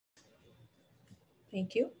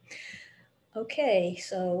Thank you. Okay,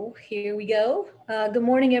 so here we go. Good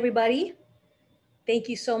morning, everybody. Thank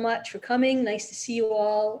you so much for coming. Nice to see you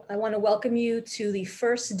all. I want to welcome you to the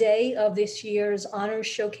first day of this year's Honors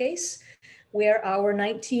Showcase, where our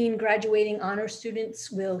 19 graduating honors students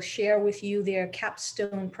will share with you their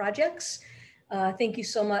capstone projects. Thank you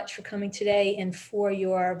so much for coming today and for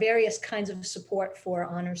your various kinds of support for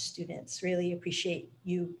honors students. Really appreciate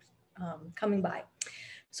you coming by.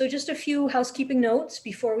 So just a few housekeeping notes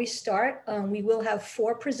before we start. We will have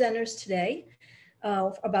 4 presenters today,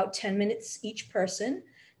 about 10 minutes each person.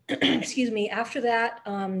 Excuse me. After that,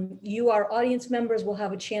 you, our audience members, will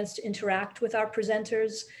have a chance to interact with our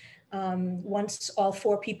presenters. Once all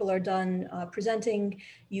 4 people are done presenting,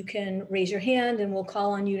 you can raise your hand and we'll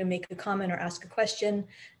call on you to make a comment or ask a question.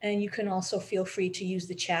 And you can also feel free to use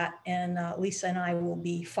the chat, and Lisa and I will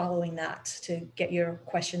be following that to get your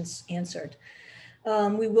questions answered.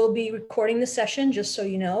 We will be recording the session, just so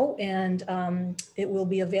you know, and it will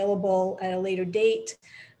be available at a later date,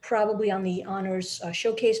 probably on the Honors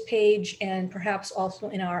Showcase page and perhaps also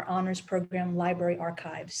in our Honors Program library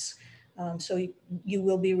archives. So you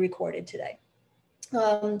will be recorded today.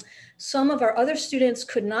 Some of our other students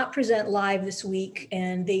could not present live this week,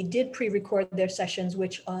 and they did pre-record their sessions,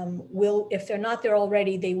 which will, if they're not there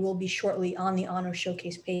already, they will be shortly on the Honors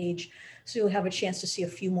Showcase page. So you'll have a chance to see a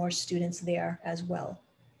few more students there as well.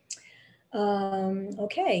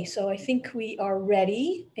 Okay, so I think we are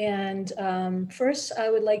ready. And first,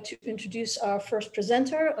 I would like to introduce our first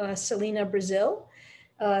presenter, Selena Brazil.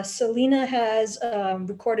 Selena has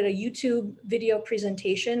recorded a YouTube video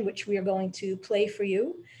presentation, which we are going to play for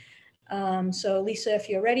you. So Lisa, if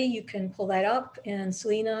you're ready, you can pull that up. And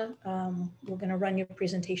Selena, we're going to run your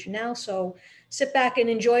presentation now. So sit back and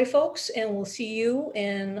enjoy, folks, and we'll see you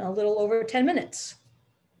in a little over 10 minutes.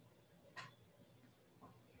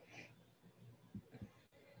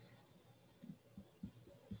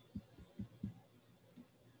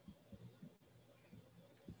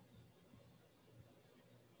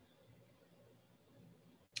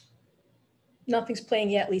 Nothing's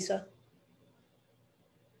playing yet, Lisa.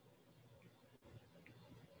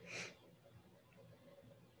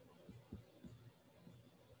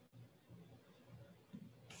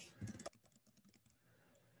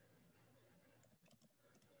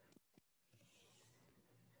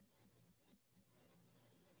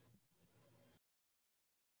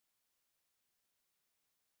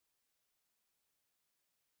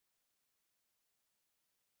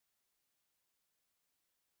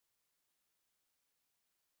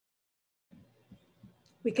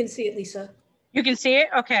 We can see it, Lisa. You can see it?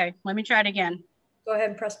 Okay, let me try it again. Go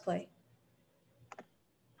ahead and press play.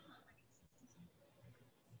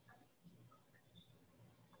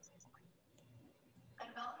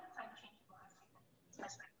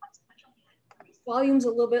 Volume's a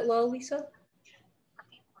little bit low, Lisa.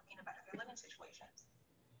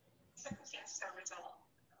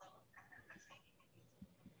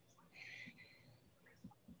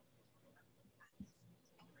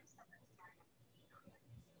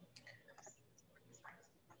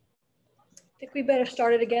 I think we better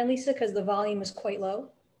start it again, Lisa, because the volume is quite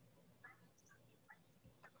low.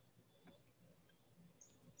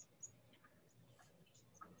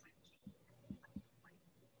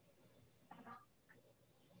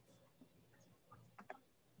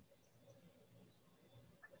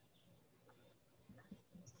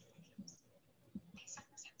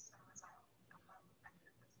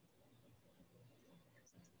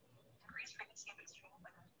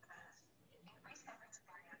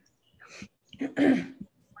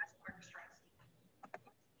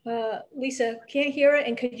 Lisa, can't hear it,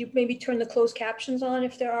 and could you maybe turn the closed captions on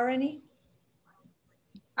if there are any?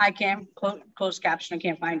 I can't closed caption, I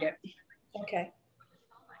can't find it. Okay.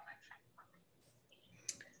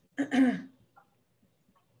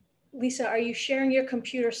 Lisa, are you sharing your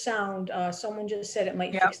computer sound? Someone just said it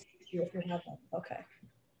might fix the issue if you have one. Okay.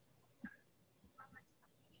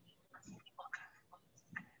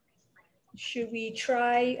 Should we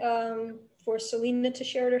try for Selena to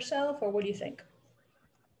share it herself, or what do you think?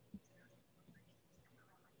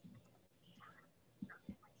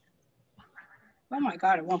 Oh my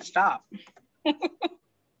God, it won't stop. Have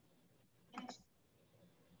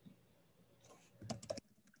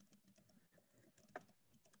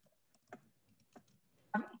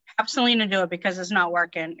Selena do it because it's not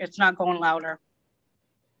working. It's not going louder.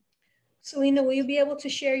 Selena, will you be able to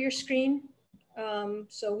share your screen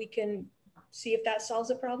so we can see if that solves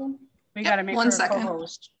the problem? We got to make her a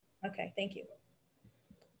co-host. Okay, thank you.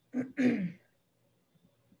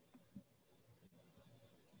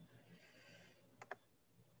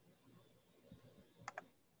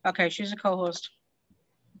 Okay, she's a co-host.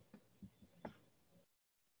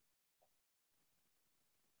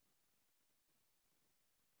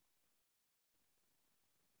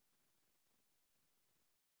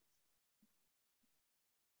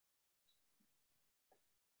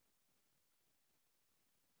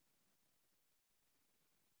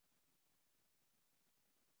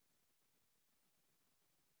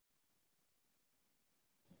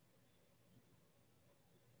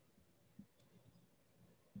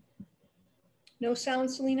 No sound,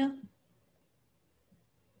 Selena?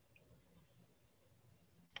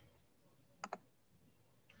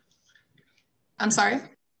 I'm sorry?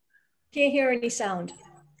 Can't hear any sound.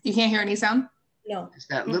 You can't hear any sound? No. Is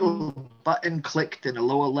that little button clicked in the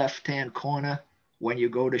lower left-hand corner when you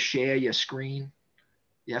go to share your screen?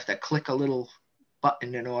 You have to click a little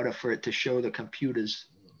button in order for it to show the computers.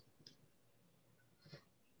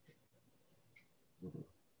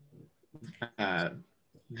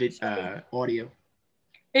 Audio.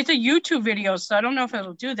 It's a YouTube video, so I don't know if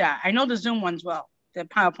it'll do that. I know the Zoom ones will, the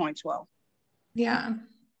PowerPoints will. Yeah.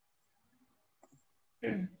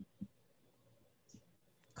 You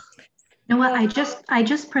know what? I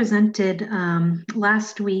just presented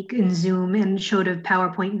last week in Zoom and showed a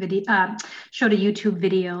PowerPoint video, showed a YouTube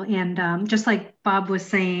video, and just like Bob was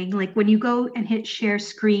saying, like when you go and hit share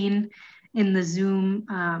screen in the Zoom,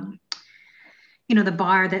 you know, the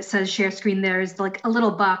bar that says share screen, there's like a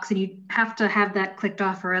little box, and you have to have that clicked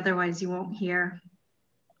off, or otherwise you won't hear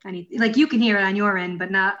anything. Like you can hear it on your end,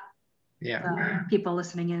 but not people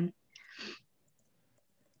listening in.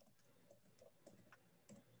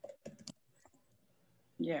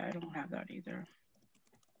 Yeah, I don't have that either.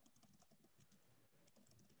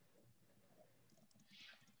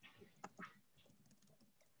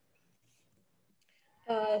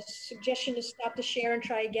 Suggestion to stop the share and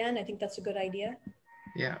try again. I think that's a good idea.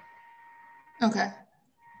 Yeah. Okay.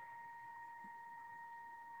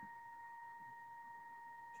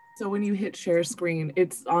 So when you hit share screen,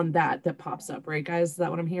 it's on that pops up, right, guys? Is that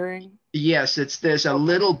what I'm hearing? Yes, there's a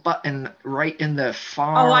little button right in the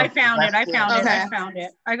far. Oh, I found it. I found it. Okay. I found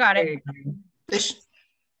it. I got it. The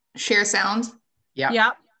share sound? Yeah.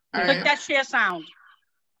 Yep. All Click right. that share sound.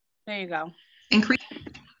 There you go. Increase.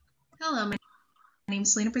 Hello, my name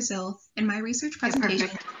is Selena Brazil, and my research presentation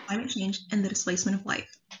is climate change and the displacement of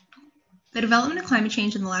life. The development of climate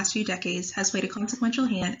change in the last few decades has played a consequential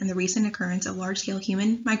hand in the recent occurrence of large-scale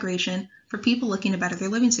human migration for people looking to better their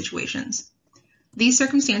living situations. These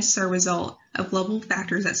circumstances are a result of global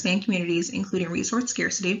factors that span communities, including resource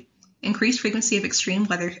scarcity, increased frequency of extreme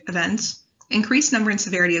weather events, increased number and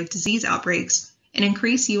severity of disease outbreaks, and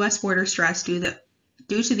increased U.S. border stress due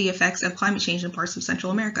to the effects of climate change in parts of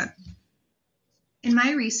Central America. In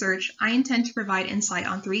my research, I intend to provide insight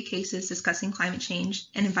on 3 cases discussing climate change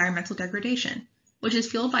and environmental degradation, which is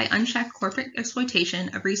fueled by unchecked corporate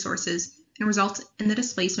exploitation of resources and results in the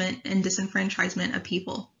displacement and disenfranchisement of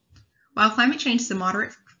people. While climate change is a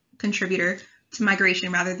moderate contributor to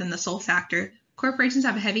migration rather than the sole factor, corporations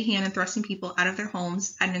have a heavy hand in thrusting people out of their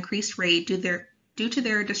homes at an increased rate due to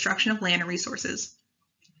their destruction of land and resources.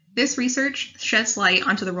 This research sheds light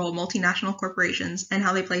onto the role of multinational corporations and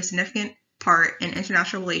how they play a significant part in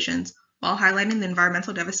international relations while highlighting the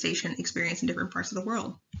environmental devastation experienced in different parts of the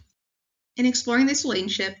world. In exploring this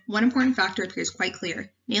relationship, one important factor appears quite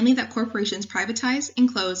clear, namely that corporations privatize,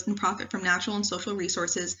 enclose, and profit from natural and social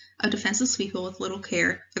resources of defenseless people with little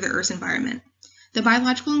care for the Earth's environment. The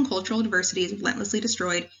biological and cultural diversity is relentlessly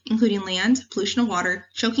destroyed, including land, pollution of water,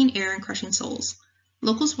 choking air, and crushing souls.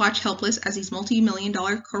 Locals watch helpless as these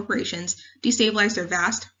multi-million-dollar corporations destabilize their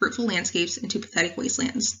vast, fruitful landscapes into pathetic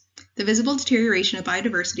wastelands. The visible deterioration of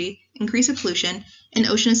biodiversity, increase of pollution, and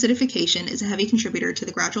ocean acidification is a heavy contributor to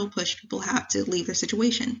the gradual push people have to leave their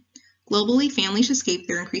situation. Globally, families escape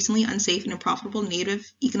their increasingly unsafe and unprofitable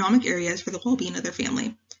native economic areas for the well-being of their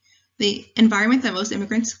family. The environment that most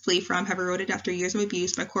immigrants flee from have eroded after years of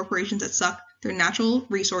abuse by corporations that suck their natural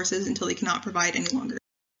resources until they cannot provide any longer.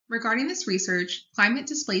 Regarding this research,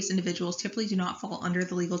 climate-displaced individuals typically do not fall under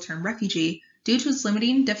the legal term refugee due to its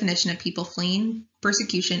limiting definition of people fleeing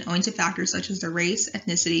persecution owing to factors such as their race,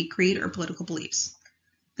 ethnicity, creed, or political beliefs.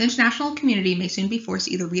 The international community may soon be forced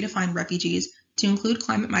to either redefine refugees to include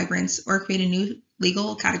climate migrants or create a new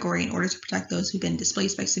legal category in order to protect those who've been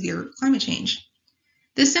displaced by severe climate change.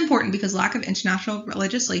 This is important because lack of international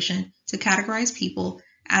legislation to categorize people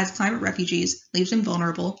as climate refugees leaves them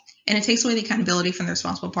vulnerable, and it takes away the accountability from the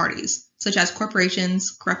responsible parties, such as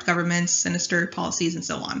corporations, corrupt governments, sinister policies, and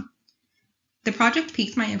so on. The project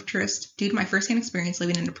piqued my interest due to my firsthand experience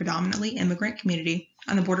living in a predominantly immigrant community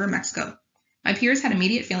on the border of Mexico. My peers had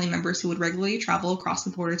immediate family members who would regularly travel across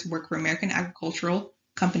the border to work for American agricultural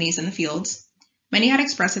companies in the fields. Many had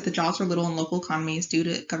expressed that the jobs were little in local economies due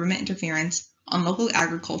to government interference on local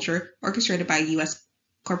agriculture orchestrated by U.S.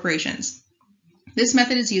 corporations. This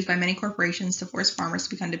method is used by many corporations to force farmers to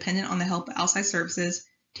become dependent on the help of outside services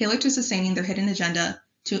tailored to sustaining their hidden agenda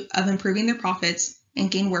of improving their profits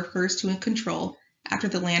and gain workers to control after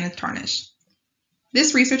the land is tarnished.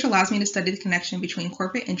 This research allows me to study the connection between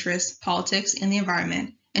corporate interests, politics, and the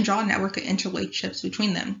environment, and draw a network of interrelationships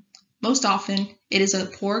between them. Most often, it is a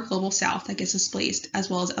poor global south that gets displaced, as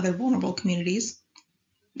well as other vulnerable communities.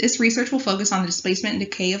 This research will focus on the displacement and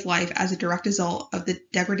decay of life as a direct result of the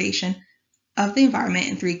degradation of the environment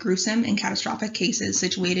in 3 gruesome and catastrophic cases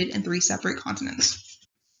situated in 3 separate continents.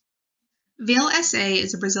 Vale SA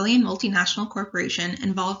is a Brazilian multinational corporation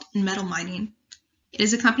involved in metal mining. It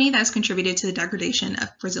is a company that has contributed to the degradation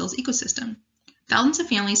of Brazil's ecosystem. Thousands of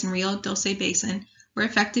families in Rio Doce Basin were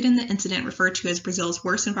affected in the incident referred to as Brazil's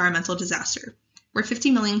worst environmental disaster, where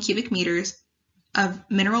 50 million cubic meters of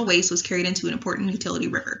mineral waste was carried into an important utility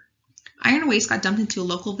river. Iron waste got dumped into a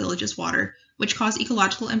local village's water, which caused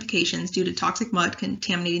ecological implications due to toxic mud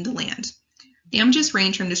contaminating the land. Damages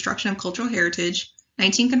range from destruction of cultural heritage,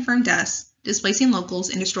 19 confirmed deaths, displacing locals,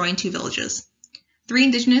 and destroying 2 villages. 3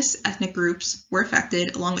 indigenous ethnic groups were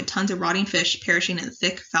affected, along with tons of rotting fish perishing in the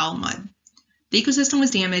thick, foul mud. The ecosystem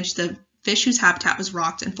was damaged. The fish whose habitat was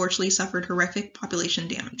rocked unfortunately suffered horrific population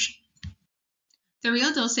damage. The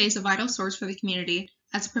Rio Doce is a vital source for the community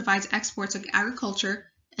as it provides exports of agriculture,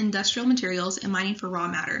 industrial materials, and mining for raw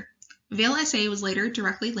matter. Vale SA was later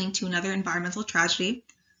directly linked to another environmental tragedy.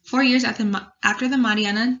 4 years after the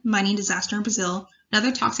Mariana mining disaster in Brazil,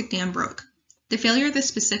 another toxic dam broke. The failure of this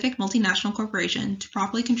specific multinational corporation to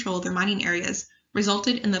properly control their mining areas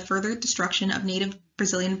resulted in the further destruction of native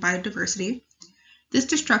Brazilian biodiversity. This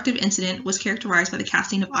destructive incident was characterized by the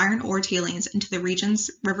casting of iron ore tailings into the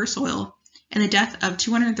region's river soil and the death of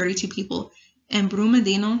 232 people in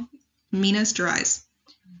Brumadinho, Minas Gerais.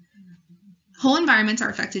 Whole environments are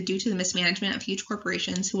affected due to the mismanagement of huge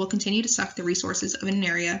corporations who will continue to suck the resources of an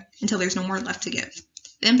area until there's no more left to give.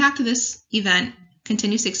 The impact of this event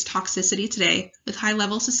continues its toxicity today, with high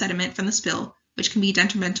levels of sediment from the spill, which can be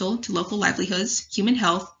detrimental to local livelihoods, human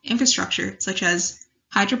health, infrastructure such as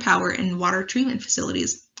hydropower and water treatment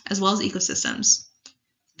facilities, as well as ecosystems.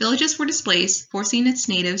 Villages were displaced, forcing its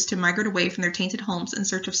natives to migrate away from their tainted homes in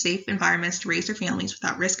search of safe environments to raise their families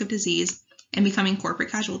without risk of disease and becoming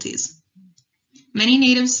corporate casualties. Many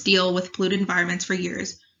natives deal with polluted environments for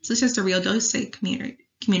years, such as the Rio Doce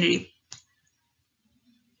community.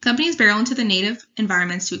 Companies barrel into the native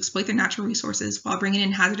environments to exploit their natural resources while bringing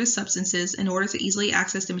in hazardous substances in order to easily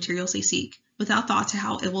access the materials they seek, without thought to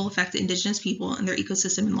how it will affect the indigenous people and their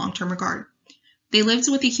ecosystem in long-term regard. They lived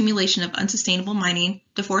with the accumulation of unsustainable mining,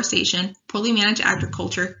 deforestation, poorly managed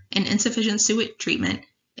agriculture, and insufficient sewage treatment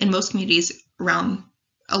in most communities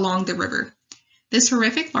along the river. This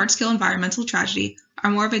horrific large-scale environmental tragedy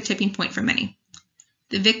are more of a tipping point for many.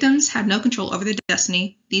 The victims have no control over their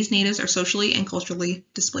destiny. These natives are socially and culturally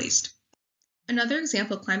displaced. Another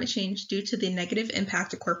example of climate change due to the negative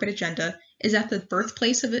impact of corporate agenda is at the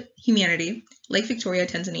birthplace of humanity, Lake Victoria,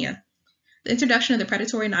 Tanzania. The introduction of the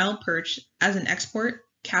predatory Nile perch as an export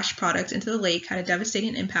cash product into the lake had a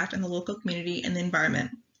devastating impact on the local community and the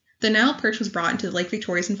environment. The Nile perch was brought into Lake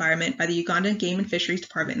Victoria's environment by the Ugandan Game and Fisheries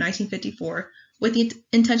Department in 1954 with the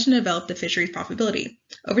intention to develop the fisheries profitability,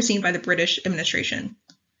 overseen by the British administration.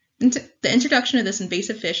 The introduction of this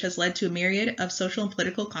invasive fish has led to a myriad of social and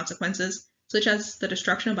political consequences, such as the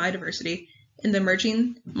destruction of biodiversity and the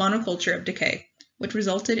emerging monoculture of decay, which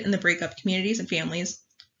resulted in the breakup of communities and families,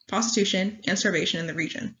 prostitution, and starvation in the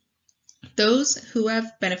region. Those who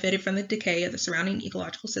have benefited from the decay of the surrounding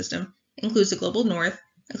ecological system includes the global north,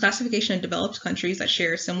 a classification of developed countries that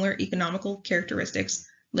share similar economical characteristics,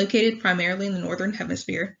 located primarily in the northern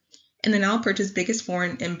hemisphere, and the Nile perch's biggest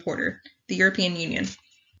foreign importer, the European Union.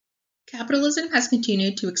 Capitalism has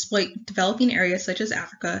continued to exploit developing areas such as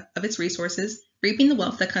Africa of its resources, reaping the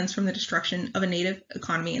wealth that comes from the destruction of a native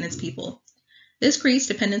economy and its people. This creates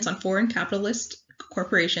dependence on foreign capitalist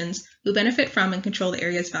corporations who benefit from and control the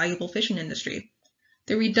area's valuable fishing industry.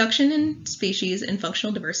 The reduction in species and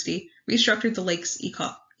functional diversity restructured the lake's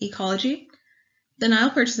ecology. The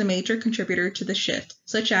Nile perch is a major contributor to the shift,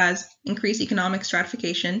 such as increased economic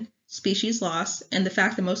stratification, species loss, and the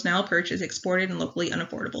fact that most Nile perch is exported and locally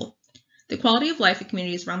unaffordable. The quality of life in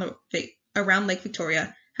communities around Lake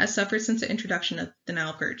Victoria has suffered since the introduction of the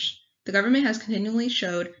Nile perch. The government has continually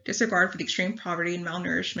showed disregard for the extreme poverty and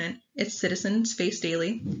malnourishment its citizens face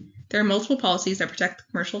daily. There are multiple policies that protect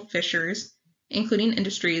commercial fishers, including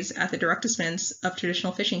industries at the direct expense of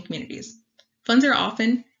traditional fishing communities. Funds are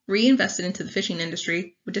often reinvested into the fishing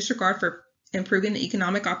industry with disregard for improving the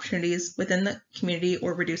economic opportunities within the community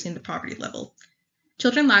or reducing the poverty level.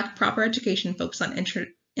 Children lack proper education focused on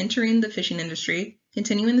entering the fishing industry,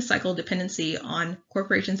 continuing the cycle of dependency on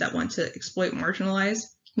corporations that want to exploit marginalized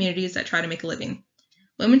communities that try to make a living.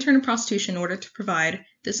 Women turn to prostitution in order to provide.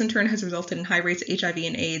 This in turn has resulted in high rates of HIV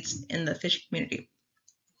and AIDS in the fishing community.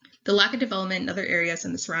 The lack of development in other areas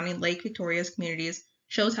in the surrounding Lake Victoria's communities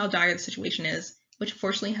shows how dire the situation is, which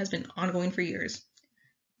unfortunately has been ongoing for years.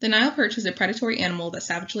 The Nile perch is a predatory animal that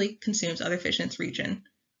savagely consumes other fish in its region.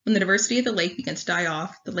 When the diversity of the lake begins to die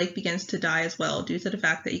off, the lake begins to die as well due to the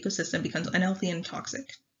fact that the ecosystem becomes unhealthy and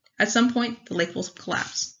toxic. At some point, the lake will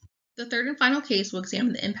collapse. The third and final case will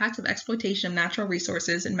examine the impact of exploitation of natural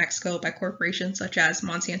resources in Mexico by corporations such as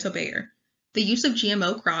Monsanto Bayer. The use of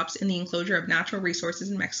GMO crops in the enclosure of natural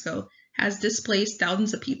resources in Mexico has displaced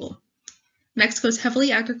thousands of people. Mexico's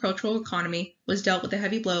heavily agricultural economy was dealt with a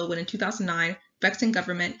heavy blow when in 2009, Mexican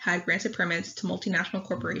government had granted permits to multinational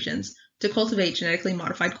corporations to cultivate genetically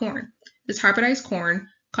modified corn. This hybridized corn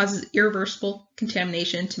causes irreversible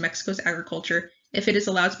contamination to Mexico's agriculture if it is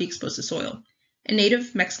allowed to be exposed to soil. And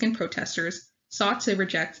native Mexican protesters sought to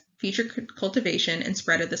reject future cultivation and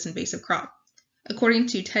spread of this invasive crop. According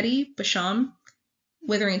to Teddy Basham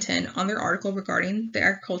Witherington on their article regarding the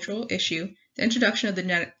agricultural issue, the introduction of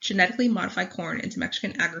the genetically modified corn into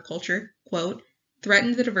Mexican agriculture, quote,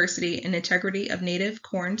 threatened the diversity and integrity of native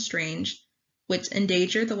corn strains, which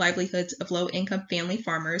endanger the livelihoods of low-income family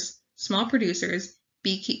farmers, small producers,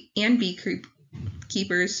 beekeepers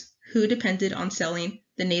who depended on selling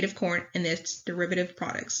the native corn and its derivative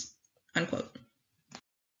products, unquote.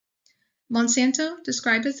 Monsanto,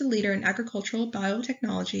 described as the leader in agricultural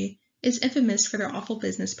biotechnology, is infamous for their awful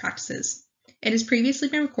business practices. It has previously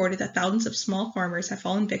been recorded that thousands of small farmers have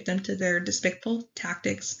fallen victim to their despicable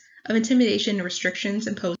tactics of intimidation and restrictions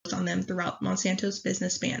imposed on them throughout Monsanto's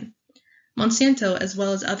business span. Monsanto, as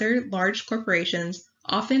well as other large corporations,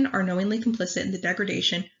 often are knowingly complicit in the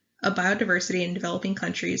degradation of biodiversity in developing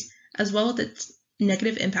countries, as well as its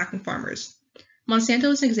negative impact on farmers.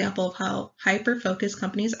 Monsanto is an example of how hyper-focused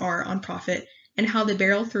companies are on profit and how they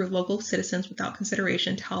barrel through local citizens without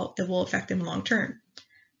consideration to how it will affect them long term.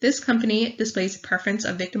 This company displays a preference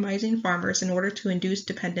of victimizing farmers in order to induce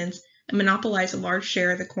dependence and monopolize a large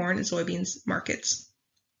share of the corn and soybeans markets.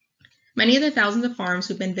 Many of the thousands of farms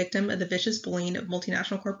who've been victim of the vicious bullying of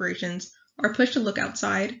multinational corporations are pushed to look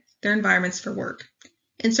outside their environments for work.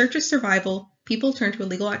 In search of survival, people turn to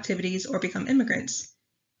illegal activities or become immigrants.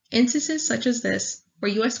 Instances such as this,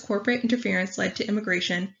 where U.S. corporate interference led to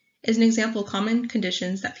immigration, is an example of common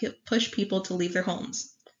conditions that push people to leave their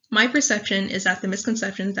homes. My perception is that the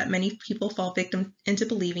misconceptions that many people fall victim into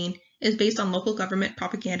believing is based on local government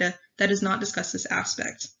propaganda that does not discuss this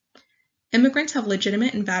aspect. Immigrants have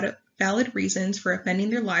legitimate and valid reasons for upending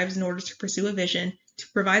their lives in order to pursue a vision to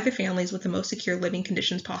provide their families with the most secure living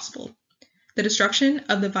conditions possible. The destruction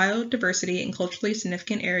of the biodiversity in culturally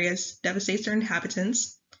significant areas devastates their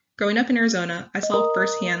inhabitants. Growing up in Arizona, I saw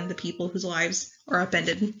firsthand the people whose lives are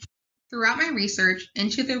upended. Throughout my research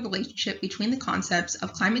into the relationship between the concepts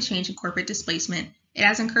of climate change and corporate displacement, it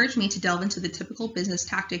has encouraged me to delve into the typical business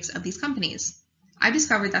tactics of these companies. I've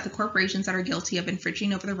discovered that the corporations that are guilty of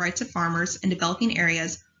infringing over the rights of farmers in developing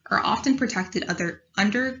areas are often protected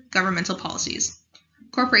under governmental policies.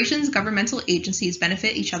 Corporations' governmental agencies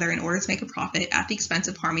benefit each other in order to make a profit at the expense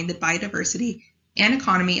of harming the biodiversity and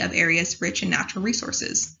economy of areas rich in natural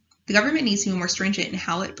resources. The government needs to be more stringent in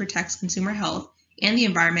how it protects consumer health and the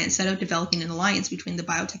environment instead of developing an alliance between the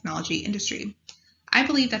biotechnology industry. I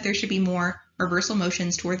believe that there should be more reversal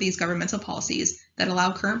motions toward these governmental policies that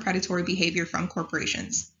allow current predatory behavior from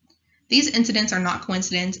corporations. These incidents are not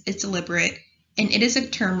coincidence, it's deliberate, and it is a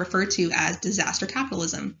term referred to as disaster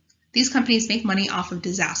capitalism. These companies make money off of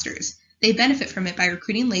disasters. They benefit from it by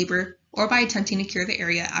recruiting labor or by attempting to cure the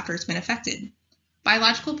area after it's been affected.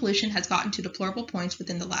 Biological pollution has gotten to deplorable points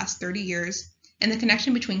within the last 30 years, and the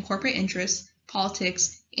connection between corporate interests,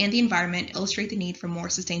 politics, and the environment illustrate the need for more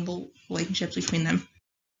sustainable relationships between them.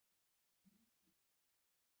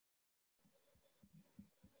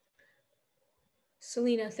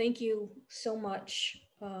 Selena, thank you so much.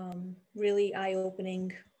 Really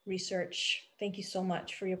eye-opening research. Thank you so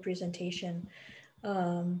much for your presentation.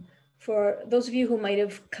 For those of you who might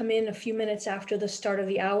have come in a few minutes after the start of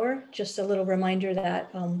the hour, just a little reminder that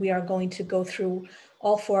we are going to go through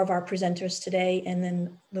all four of our presenters today, and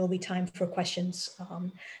then there'll be time for questions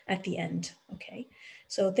at the end. Okay,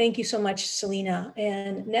 so thank you so much, Selena.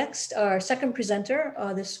 And next, our second presenter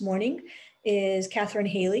this morning is Catherine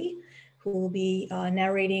Haley, who will be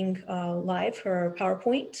narrating live her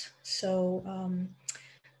PowerPoint. So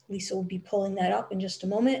Lisa will be pulling that up in just a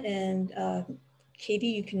moment, and Katie,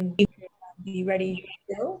 you can be ready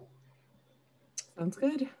to go. Sounds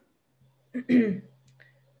good.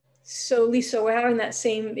 So Lisa, we're having that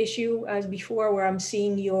same issue as before where I'm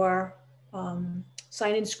seeing your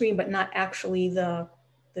sign-in screen, but not actually the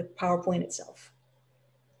PowerPoint itself.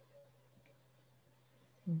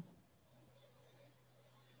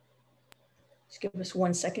 Just give us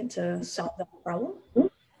 1 second to solve that problem. There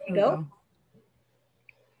you go.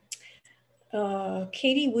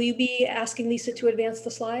 Katie, will you be asking Lisa to advance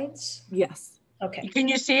the slides? Yes. Okay. Can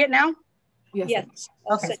you see it now? Yes. Yes.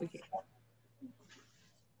 I'll Okay.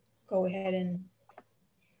 go ahead and.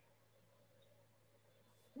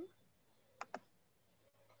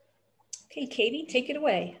 Okay, Katie, take it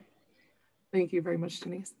away. Thank you very much,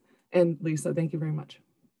 Denise. And Lisa, thank you very much.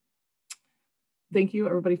 Thank you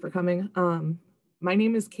everybody for coming. My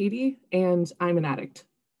name is Katie and I'm an addict.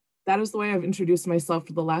 That is the way I've introduced myself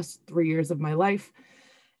for the last 3 years of my life.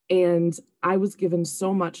 And I was given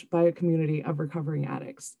so much by a community of recovering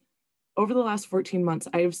addicts. Over the last 14 months,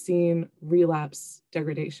 I have seen relapse,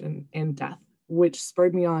 degradation, and death, which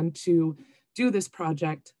spurred me on to do this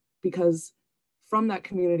project because from that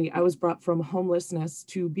community, I was brought from homelessness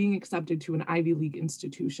to being accepted to an Ivy League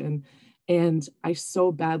institution. And I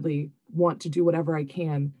so badly want to do whatever I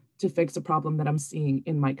can to fix a problem that I'm seeing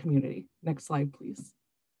in my community. Next slide, please.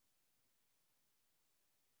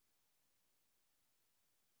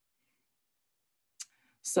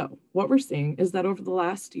 So what we're seeing is that over the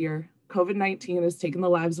last year, COVID-19 has taken the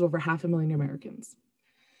lives of over 500,000 Americans.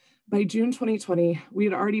 By June 2020, we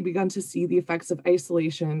had already begun to see the effects of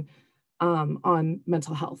isolation on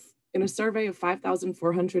mental health. In a survey of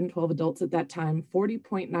 5,412 adults at that time,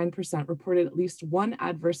 40.9% reported at least one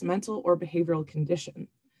adverse mental or behavioral condition.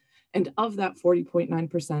 And of that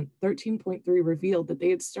 40.9%, 13.3% revealed that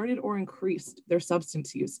they had started or increased their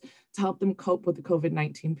substance use to help them cope with the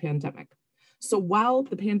COVID-19 pandemic. So while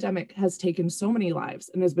the pandemic has taken so many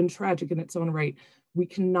lives and has been tragic in its own right, we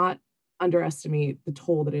cannot underestimate the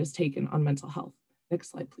toll that it has taken on mental health.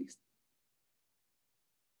 Next slide, please.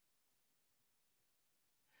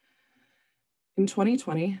 In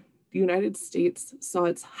 2020, the United States saw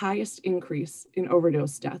its highest increase in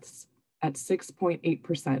overdose deaths at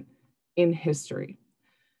 6.8% in history.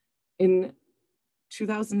 In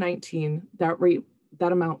 2019,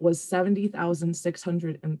 that amount was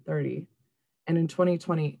 70,630. And in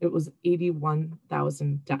 2020, it was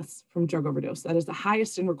 81,000 deaths from drug overdose. That is the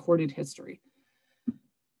highest in recorded history.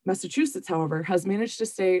 Massachusetts, however, has managed to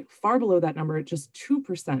stay far below that number at just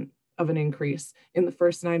 2% of an increase in the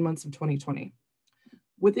first 9 months of 2020.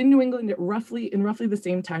 Within New England, in roughly the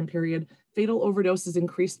same time period, fatal overdoses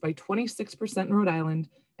increased by 26% in Rhode Island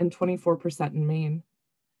and 24% in Maine.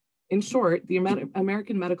 In short, the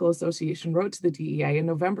American Medical Association wrote to the DEA in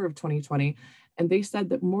November of 2020, and they said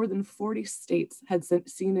that more than 40 states had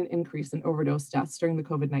seen an increase in overdose deaths during the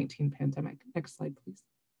COVID-19 pandemic. Next slide, please.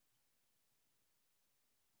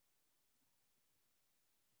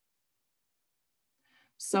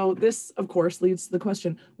 So this, of course, leads to the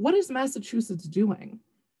question, what is Massachusetts doing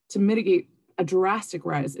to mitigate a drastic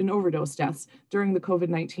rise in overdose deaths during the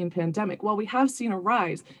COVID-19 pandemic? While we have seen a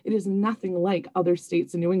rise, it is nothing like other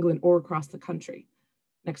states in New England or across the country.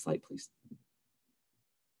 Next slide, please.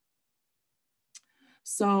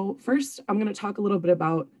 So first, I'm going to talk a little bit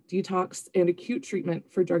about detox and acute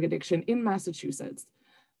treatment for drug addiction in Massachusetts.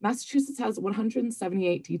 Massachusetts has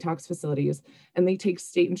 178 detox facilities, and they take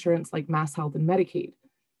state insurance like MassHealth and Medicaid.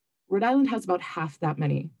 Rhode Island has about half that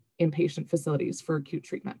many inpatient facilities for acute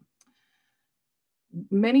treatment.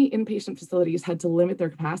 Many inpatient facilities had to limit their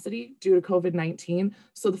capacity due to COVID-19.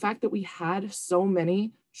 So the fact that we had so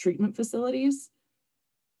many treatment facilities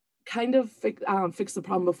kind of fixed the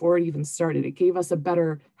problem before it even started. It gave us a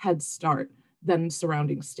better head start than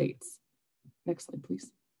surrounding states. Next slide,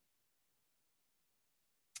 please.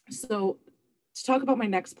 So to talk about my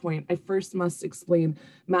next point, I first must explain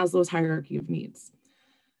Maslow's hierarchy of needs.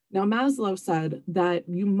 Now, Maslow said that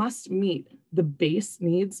you must meet the base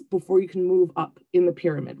needs before you can move up in the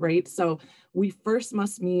pyramid, right? So we first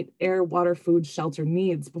must meet air, water, food, shelter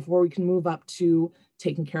needs before we can move up to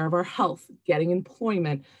taking care of our health, getting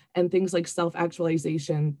employment, and things like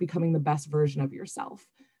self-actualization, becoming the best version of yourself.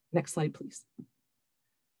 Next slide, please.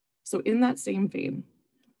 So in that same vein,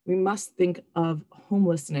 we must think of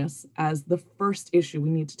homelessness as the first issue we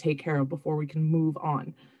need to take care of before we can move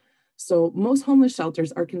on. So most homeless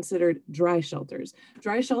shelters are considered dry shelters.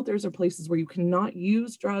 Dry shelters are places where you cannot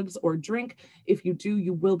use drugs or drink. If you do,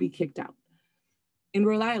 you will be kicked out. In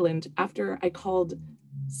Rhode Island, after I called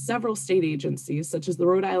several state agencies, such as the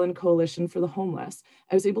Rhode Island Coalition for the Homeless,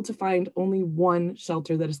 I was able to find only one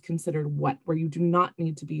shelter that is considered wet, where you do not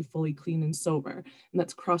need to be fully clean and sober, and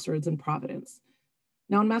that's Crossroads in Providence.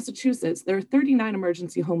 Now in Massachusetts, there are 39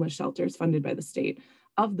 emergency homeless shelters funded by the state.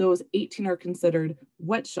 Of those, 18 are considered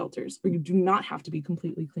wet shelters, where you do not have to be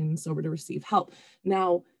completely clean and sober to receive help.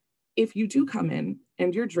 Now, if you do come in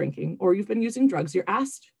and you're drinking or you've been using drugs, you're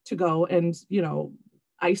asked to go and,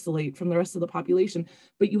 isolate from the rest of the population,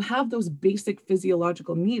 but you have those basic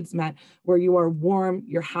physiological needs met where you are warm,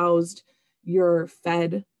 you're housed, you're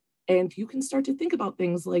fed, And you can start to think about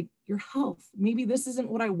things like your health. Maybe this isn't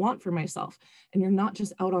what I want for myself, and you're not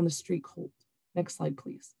just out on the street cold. Next slide,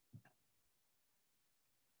 please.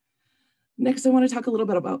 Next, I want to talk a little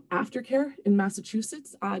bit about aftercare in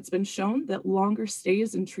Massachusetts. It's been shown that longer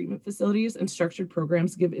stays in treatment facilities and structured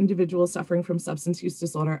programs give individuals suffering from substance use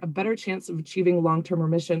disorder a better chance of achieving long-term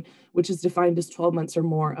remission, which is defined as 12 months or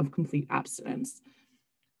more of complete abstinence.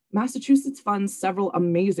 Massachusetts funds several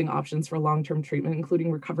amazing options for long-term treatment,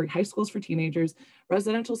 including recovery high schools for teenagers,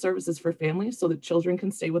 residential services for families so that children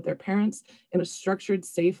can stay with their parents in a structured,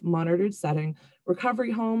 safe, monitored setting,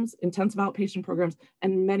 recovery homes, intensive outpatient programs,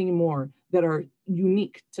 and many more that are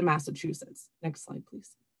unique to Massachusetts. Next slide,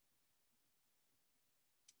 please.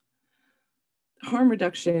 Harm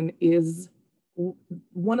reduction is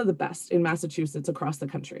one of the best in Massachusetts across the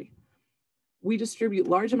country. We distribute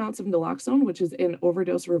large amounts of naloxone, which is an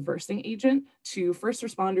overdose reversing agent, to first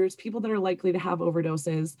responders, people that are likely to have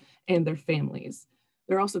overdoses, and their families.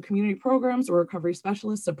 There are also community programs where recovery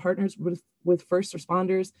specialists are partners with first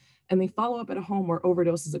responders, and they follow up at a home where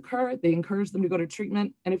overdoses occur. They encourage them to go to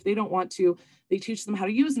treatment, and if they don't want to, they teach them how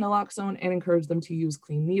to use naloxone and encourage them to use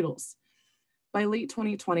clean needles. By late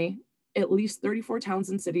 2020, at least 34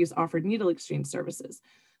 towns and cities offered needle exchange services.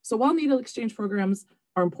 So while needle exchange programs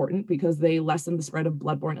are important because they lessen the spread of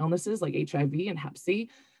bloodborne illnesses like HIV and Hep C,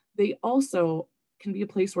 they also can be a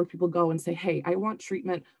place where people go and say, hey, I want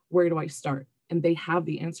treatment, where do I start? And they have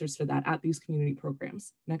the answers for that at these community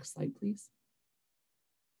programs. Next slide, please.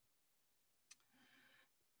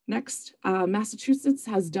 Next, Massachusetts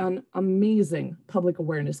has done amazing public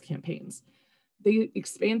awareness campaigns. They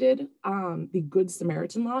expanded the Good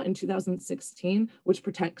Samaritan law in 2016, which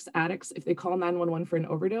protects addicts. If they call 911 for an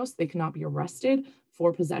overdose, they cannot be arrested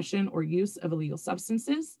for possession or use of illegal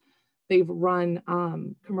substances. They've run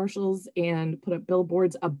commercials and put up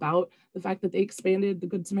billboards about the fact that they expanded the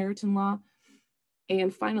Good Samaritan law.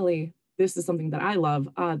 And finally, this is something that I love,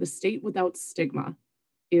 the State Without Stigma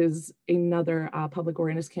is another public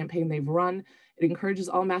awareness campaign they've run. It encourages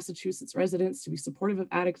all Massachusetts residents to be supportive of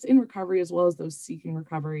addicts in recovery as well as those seeking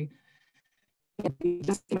recovery. And they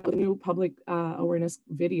just came out with a new public awareness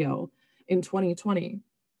video in 2020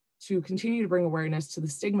 to continue to bring awareness to the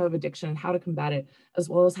stigma of addiction and how to combat it, as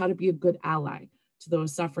well as how to be a good ally to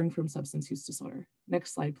those suffering from substance use disorder.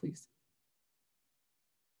 Next slide, please.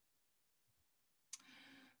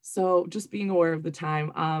 So just being aware of the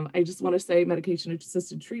time, I just want to say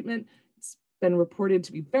medication-assisted treatment, it's been reported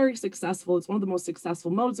to be very successful. It's one of the most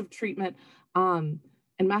successful modes of treatment. And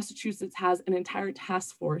Massachusetts has an entire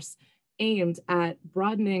task force aimed at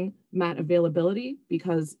broadening MAT availability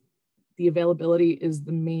because the availability is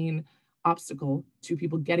the main obstacle to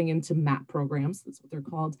people getting into MAT programs. That's what they're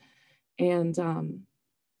called. And,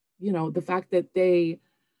 you know, the fact that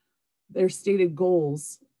their stated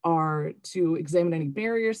goals are to examine any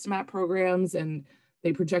barriers to MAT programs, and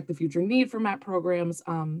they project the future need for MAT programs.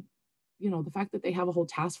 You know, the fact that they have a whole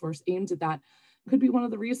task force aimed at that could be one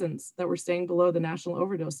of the reasons that we're staying below the national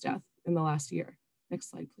overdose death in the last year. Next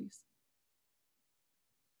slide, please.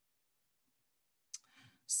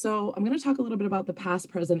 So I'm going to talk a little bit about the past,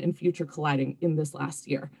 present, and future colliding in this last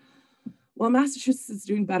year. While Massachusetts is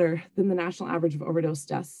doing better than the national average of overdose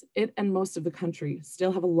deaths, it and most of the country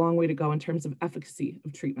still have a long way to go in terms of efficacy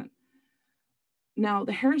of treatment. Now,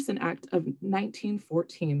 the Harrison Act of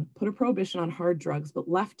 1914 put a prohibition on hard drugs, but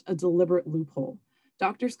left a deliberate loophole.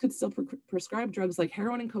 Doctors could still prescribe drugs like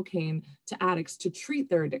heroin and cocaine to addicts to treat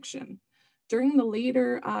their addiction. During the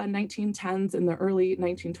later 1910s and the early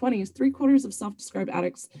 1920s, 3/4 of self-described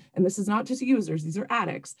addicts, and this is not just users, these are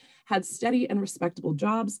addicts, had steady and respectable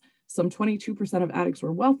jobs. Some 22% of addicts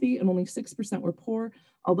were wealthy and only 6% were poor.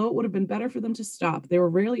 Although it would have been better for them to stop, they were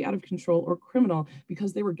rarely out of control or criminal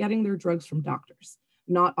because they were getting their drugs from doctors,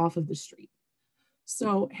 not off of the street.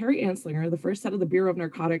 So Harry Anslinger, the first head of the Bureau of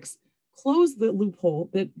Narcotics, closed the loophole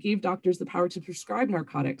that gave doctors the power to prescribe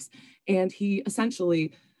narcotics. And he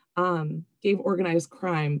essentially gave organized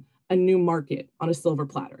crime a new market on a silver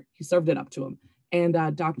platter. He served it up to them.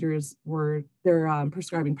 And doctors were, their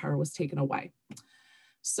prescribing power was taken away.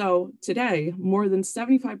 So today, more than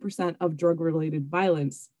 75% of drug-related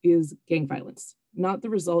violence is gang violence, not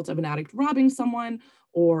the result of an addict robbing someone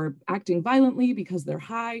or acting violently because they're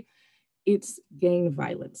high. It's gang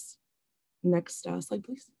violence. Next slide,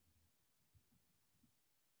 please.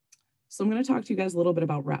 So I'm going to talk to you guys a little bit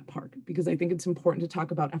about Rat Park because I think it's important to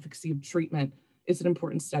talk about efficacy of treatment. It's an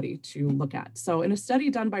important study to look at. So in a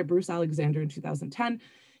study done by Bruce Alexander in 2010,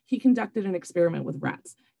 he conducted an experiment with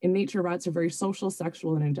rats. In nature, rats are very social,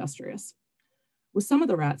 sexual, and industrious. With some of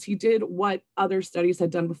the rats, he did what other studies had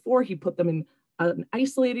done before. He put them in an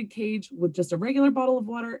isolated cage with just a regular bottle of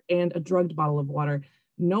water and a drugged bottle of water.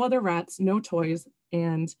 No other rats, no toys.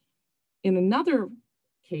 And in another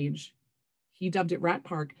cage, he dubbed it Rat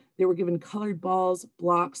Park, they were given colored balls,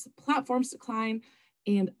 blocks, platforms to climb,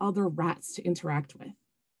 and other rats to interact with.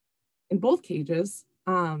 In both cages,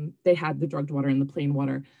 they had the drugged water and the plain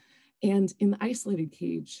water. And in the isolated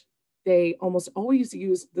cage, they almost always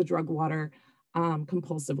used the drugged water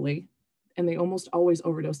compulsively, and they almost always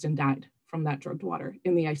overdosed and died from that drugged water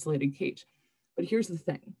in the isolated cage. But here's the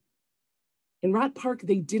thing. In Rat Park,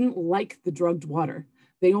 they didn't like the drugged water.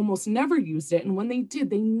 They almost never used it. And when they did,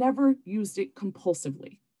 they never used it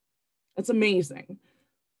compulsively. That's amazing.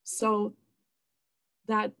 So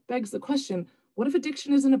that begs the question, what if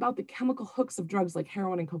addiction isn't about the chemical hooks of drugs like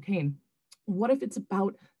heroin and cocaine? What if it's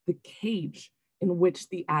about the cage in which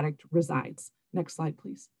the addict resides? Next slide,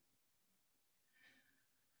 please.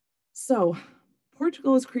 So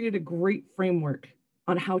Portugal has created a great framework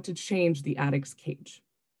on how to change the addict's cage.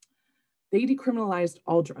 They decriminalized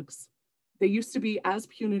all drugs. They used to be as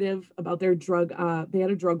punitive about their drug, they had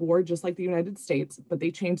a drug war just like the United States, but they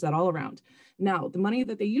changed that all around. Now, the money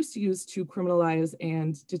that they used to use to criminalize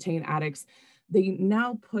and detain addicts, they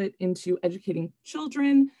now put into educating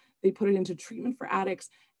children, they put it into treatment for addicts,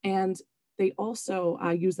 and they also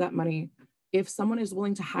use that money. If someone is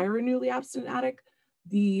willing to hire a newly abstinent addict,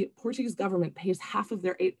 the Portuguese government pays half of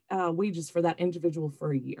their wages for that individual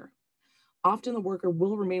for a year. Often the worker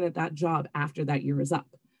will remain at that job after that year is up.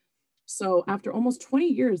 So after almost 20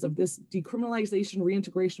 years of this decriminalization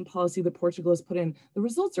reintegration policy that Portugal has put in, the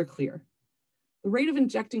results are clear. The rate of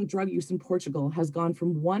injecting drug use in Portugal has gone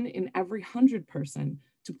from 1 in every 100 person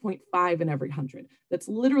to 0.5 in every 100. That's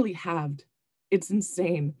literally halved. It's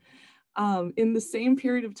insane. In the same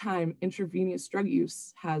period of time, intravenous drug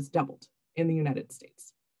use has doubled in the United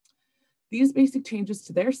States. These basic changes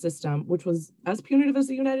to their system, which was as punitive as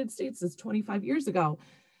the United States as 25 years ago,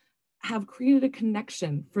 have created a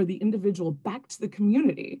connection for the individual back to the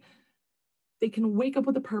community. They can wake up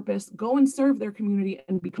with a purpose, go and serve their community,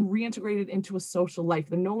 and become reintegrated into a social life.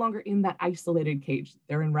 They're no longer in that isolated cage.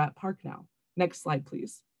 They're in Rat Park now. Next slide,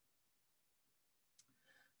 please.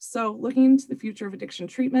 So looking into the future of addiction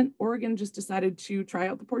treatment, Oregon just decided to try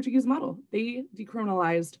out the Portuguese model. They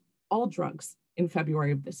decriminalized all drugs in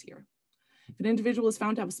February of this year. If an individual is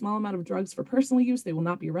found to have a small amount of drugs for personal use, they will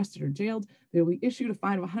not be arrested or jailed. They will be issued a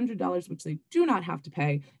fine of $100, which they do not have to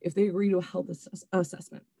pay if they agree to a health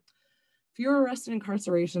assessment. Fewer arrest and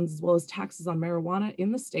incarcerations, as well as taxes on marijuana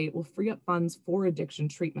in the state, will free up funds for addiction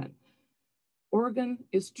treatment. Oregon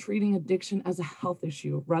is treating addiction as a health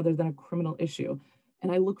issue rather than a criminal issue.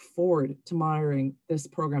 And I look forward to monitoring this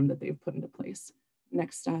program that they've put into place.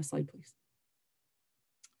 Next slide, please.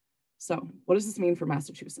 So what does this mean for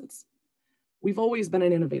Massachusetts? We've always been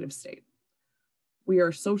an innovative state. We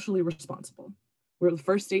are socially responsible. We're the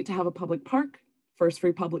first state to have a public park, first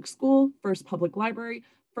free public school, first public library,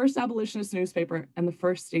 first abolitionist newspaper, and the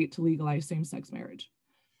first state to legalize same-sex marriage.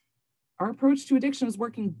 Our approach to addiction is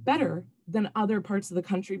working better than other parts of the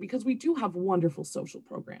country because we do have wonderful social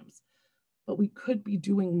programs, but we could be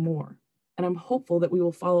doing more. And I'm hopeful that we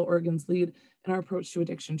will follow Oregon's lead in our approach to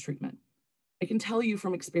addiction treatment. I can tell you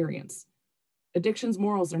from experience, addiction's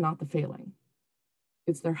morals are not the failing.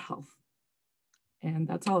 It's their health. And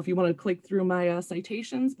that's all. If you want to click through my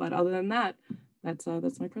citations, but other than that, that's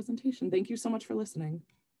my presentation. Thank you so much for listening.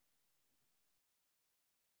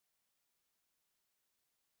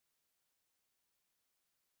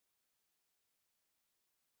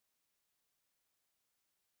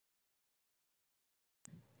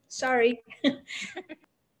 Sorry,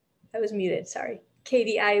 I was muted, sorry.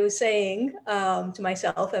 Katie, I was saying to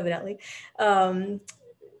myself, evidently,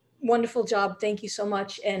 wonderful job, thank you so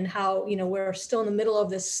much. And how, we're still in the middle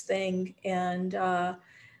of this thing and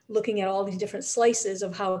looking at all these different slices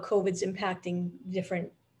of how COVID's impacting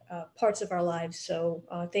different parts of our lives. So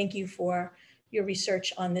thank you for your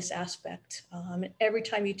research on this aspect. Every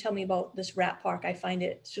time you tell me about this rat park, I find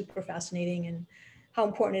it super fascinating and how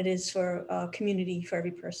important it is for community for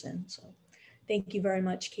every person. So thank you very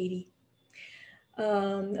much, Katie.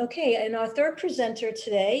 Okay, and our third presenter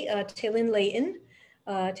today, Taylin Layton.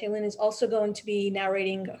 Taylin is also going to be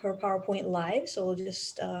narrating her PowerPoint live. So we'll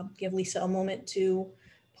just give Lisa a moment to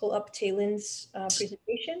pull up Taylin's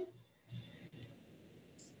presentation.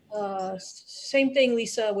 Same thing,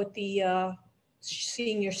 Lisa, with the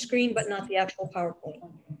seeing your screen, but not the actual PowerPoint.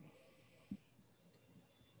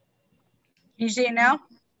 Can you see it now?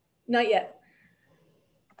 Not yet.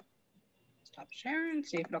 Stop sharing,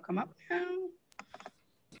 see if it'll come up now.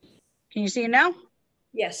 Can you see it now?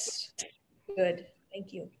 Yes, good,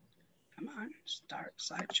 thank you. Come on, start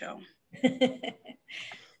slideshow.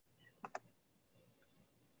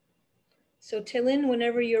 So Tillin,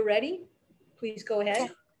 whenever you're ready, please go ahead.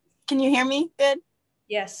 Okay. Can you hear me good?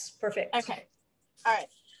 Yes, perfect. Okay. All right.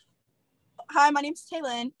 Hi, my name's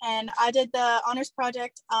Taylin, and I did the honors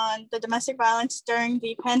project on the domestic violence during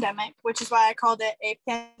the pandemic, which is why I called it a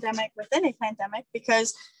pandemic within a pandemic,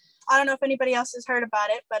 because I don't know if anybody else has heard about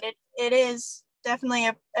it, but it is definitely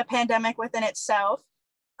a pandemic within itself.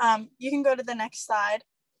 You can go to the next slide.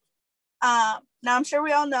 Now, I'm sure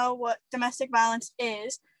we all know what domestic violence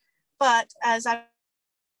is, but as I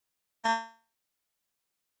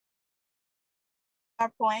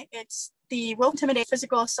point, it's the will intimidate,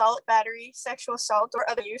 physical assault, battery, sexual assault, or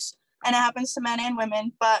other use, and it happens to men and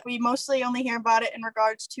women, but we mostly only hear about it in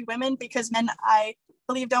regards to women, because men, I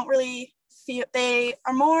believe, don't really feel, they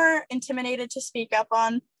are more intimidated to speak up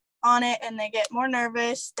on it, and they get more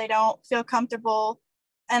nervous, they don't feel comfortable,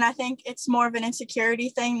 and I think it's more of an insecurity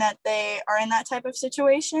thing that they are in that type of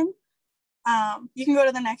situation. You can go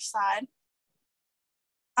to the next slide.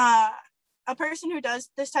 A person who does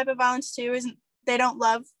this type of violence too isn't, they don't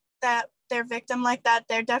love that their victim like that.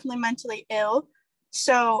 They're definitely mentally ill.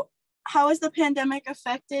 So how has the pandemic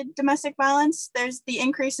affected domestic violence? There's the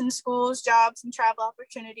increase in schools, jobs, and travel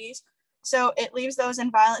opportunities. So it leaves those in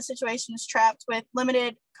violent situations trapped with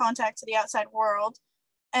limited contact to the outside world.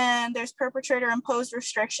 And there's perpetrator imposed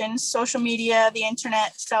restrictions, social media, the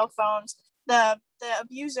internet, cell phones. The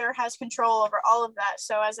abuser has control over all of that.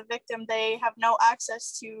 So as a victim, they have no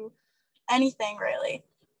access to anything really.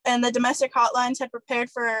 And the domestic hotlines had prepared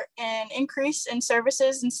for an increase in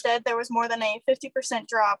services. Instead, there was more than a 50%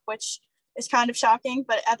 drop, which is kind of shocking,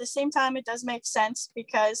 but at the same time, it does make sense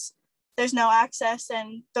because there's no access,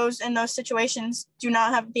 and those in those situations do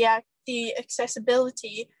not have the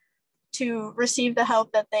accessibility to receive the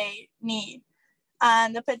help that they need.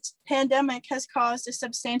 And the pandemic has caused a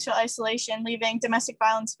substantial isolation, leaving domestic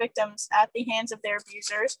violence victims at the hands of their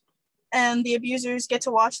abusers. And the abusers get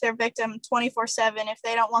to watch their victim 24/7. If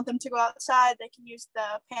they don't want them to go outside, they can use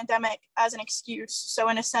the pandemic as an excuse. So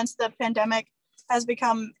in a sense, the pandemic has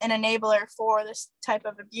become an enabler for this type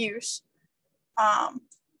of abuse.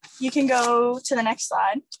 You can go to the next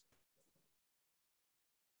slide.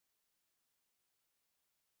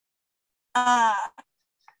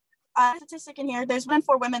 I have a statistic in here. There's 1 in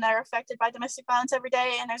 4 women that are affected by domestic violence every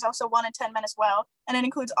day, and there's also 1 in 10 men as well. And it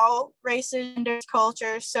includes all races, genders,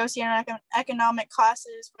 cultures, socioeconomic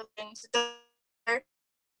classes, religions.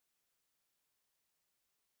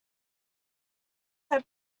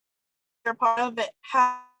 They're part of it.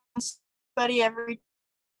 Has somebody every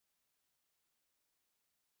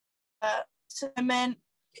women,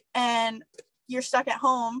 and you're stuck at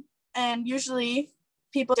home, and usually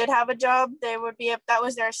people did have a job, they would be, that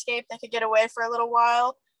was their escape, they could get away for a little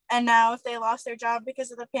while. And now if they lost their job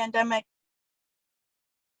because of the pandemic,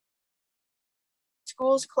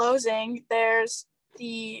 schools closing, there's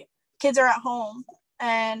the kids are at home,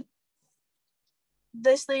 and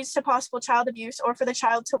this leads to possible child abuse, or for the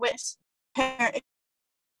child to witness parent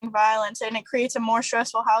violence, and it creates a more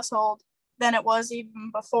stressful household than it was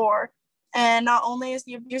even before. And not only is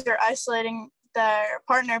the abuser isolating their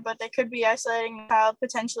partner, but they could be isolating the child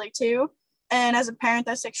potentially too. And as a parent,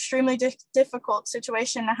 that's extremely difficult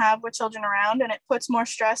situation to have with children around, and it puts more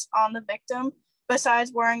stress on the victim.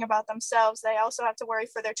 Besides worrying about themselves, they also have to worry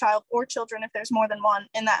for their child or children if there's more than one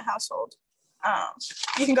in that household.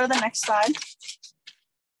 You can go to the next slide.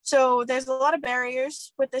 So there's a lot of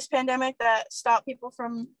barriers with this pandemic that stop people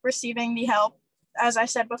from receiving the help. As I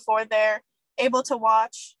said before, they're able to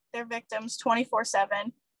watch their victims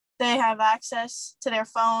 24/7. They have access to their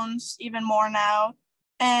phones even more now.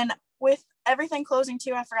 And with everything closing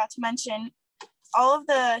too, I forgot to mention, all of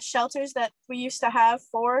the shelters that we used to have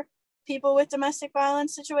for people with domestic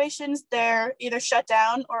violence situations, they're either shut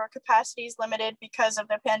down or capacity is limited because of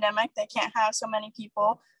the pandemic. They can't have so many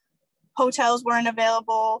people. Hotels weren't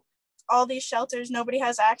available. All these shelters, nobody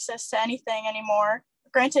has access to anything anymore.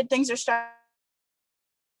 Granted, things are starting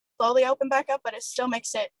slowly open back up, but it still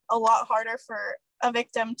makes it a lot harder for a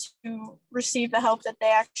victim to receive the help that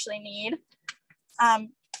they actually need.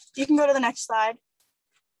 You can go to the next slide.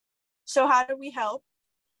 So how do we help?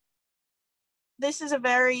 This is a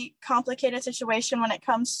very complicated situation when it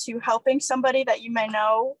comes to helping somebody that you may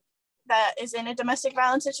know that is in a domestic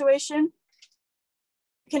violence situation.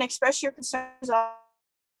 You can express your concerns on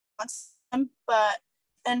them,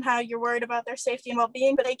 and how you're worried about their safety and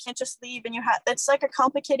well-being, but they can't just leave, and that's like a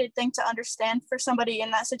complicated thing to understand for somebody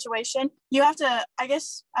in that situation. You have to, I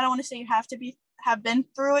guess, I don't want to say you have to have been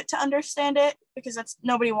through it to understand it, because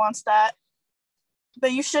nobody wants that,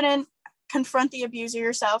 but you shouldn't confront the abuser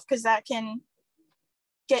yourself, because that can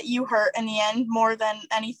get you hurt in the end more than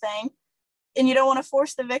anything. And you don't want to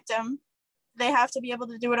force the victim. They have to be able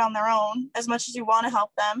to do it on their own as much as you want to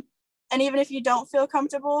help them. And even if you don't feel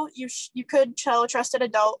comfortable, you could tell a trusted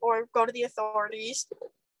adult or go to the authorities.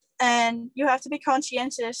 And you have to be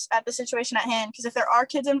conscientious at the situation at hand, because if there are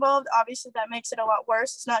kids involved, obviously that makes it a lot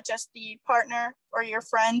worse. It's not just the partner or your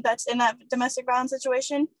friend that's in that domestic violence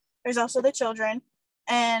situation. There's also the children.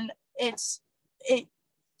 And it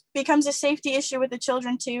becomes a safety issue with the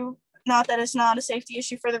children too. Not that it's not a safety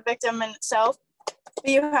issue for the victim in itself, but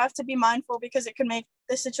you have to be mindful, because it could make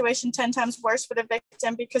the situation 10 times worse for the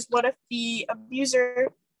victim. Because what if the abuser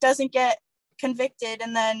doesn't get convicted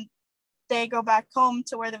and then they go back home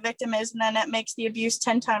to where the victim is, and then it makes the abuse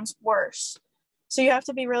 10 times worse. So you have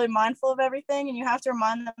to be really mindful of everything, and you have to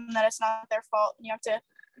remind them that it's not their fault, and you have to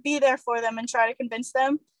be there for them and try to convince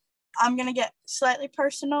them. I'm going to get slightly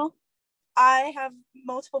personal. I have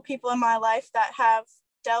multiple people in my life that have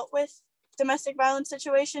dealt with domestic violence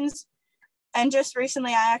situations. And just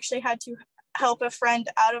recently, I actually had to help a friend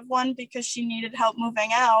out of one because she needed help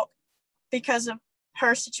moving out because of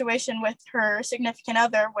her situation with her significant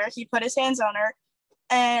other, where he put his hands on her.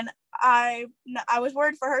 And I was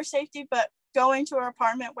worried for her safety, but going to her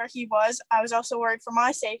apartment where he was, I was also worried for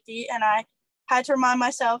my safety. And I had to remind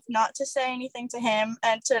myself not to say anything to him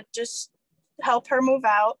and to just help her move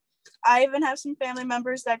out. I even have some family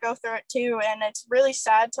members that go through it too, and it's really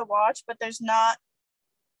sad to watch, but there's not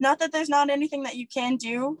that there's not anything that you can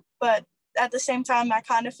do, but at the same time, I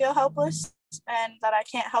kind of feel helpless and that I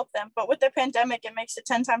can't help them. But with the pandemic, it makes it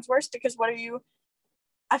 10 times worse, because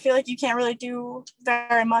I feel like you can't really do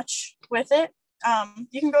very much with it.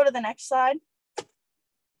 You can go to the next slide.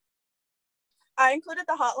 I included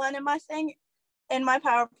the hotline in my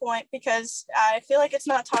PowerPoint, because I feel like it's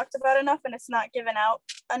not talked about enough and it's not given out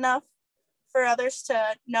enough for others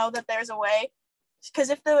to know that there's a way.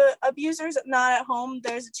 Because if the abuser's not at home,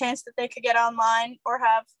 there's a chance that they could get online or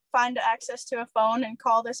find access to a phone and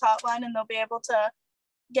call this hotline, and they'll be able to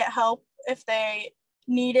get help if they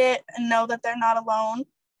need it and know that they're not alone.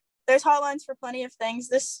 There's hotlines for plenty of things.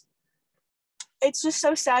 It's just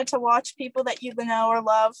so sad to watch people that you know or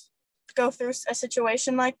love go through a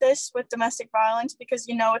situation like this with domestic violence, because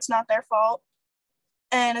you know it's not their fault.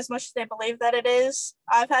 And as much as they believe that it is,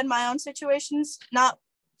 I've had my own situations, not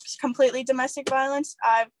completely domestic violence.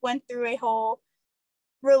 I went through a whole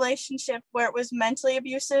relationship where it was mentally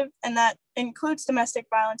abusive, and that includes domestic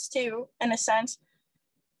violence too, in a sense,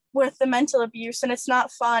 with the mental abuse, and it's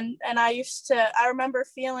not fun. And I remember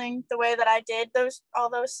feeling the way that I did all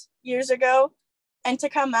those years ago, and to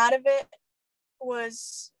come out of it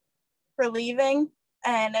was relieving,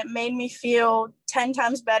 and it made me feel 10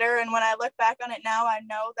 times better. And when I look back on it now, I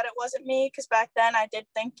know that it wasn't me, because back then I did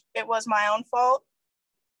think it was my own fault,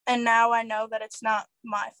 and now I know that it's not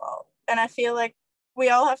my fault. And I feel like we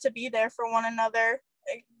all have to be there for one another.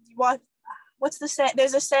 What's the saying?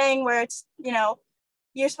 There's a saying where it's,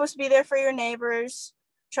 you're supposed to be there for your neighbors.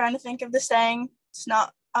 I'm trying to think of the saying. It's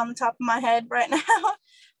not on the top of my head right now,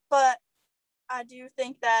 but I do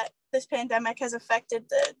think that this pandemic has affected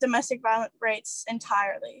the domestic violence rates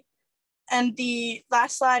entirely. And the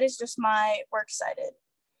last slide is just my works cited.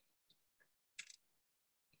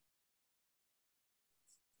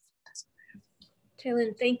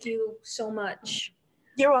 Taylin, thank you so much.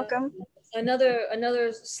 You're welcome.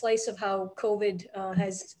 Another slice of how COVID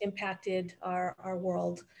has impacted our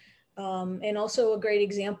world. And also a great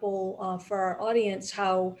example for our audience,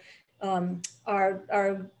 how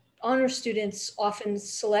our honor students often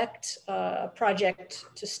select a project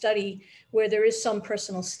to study where there is some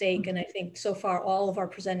personal stake. And I think so far all of our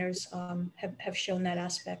presenters have shown that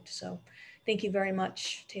aspect. So thank you very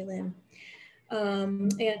much, Taylin.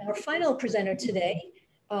 And our final presenter today,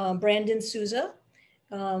 Brandon Souza.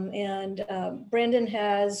 Brandon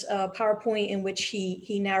has a PowerPoint in which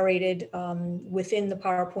he narrated within the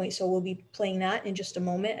PowerPoint. So we'll be playing that in just a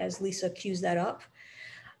moment as Lisa cues that up.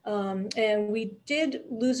 And we did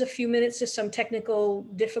lose a few minutes to some technical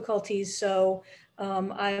difficulties. So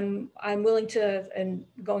I'm willing to and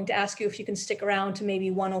going to ask you if you can stick around to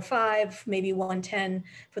maybe 1:05, maybe 1:10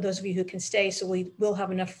 for those of you who can stay. So we will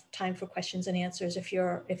have enough time for questions and answers if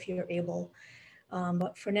you're able.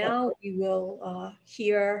 But for now, we will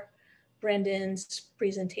hear Brandon's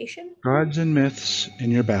presentation. Gods and myths in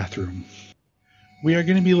your bathroom. We are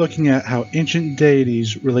going to be looking at how ancient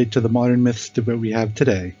deities relate to the modern myths that we have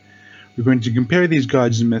today. We're going to compare these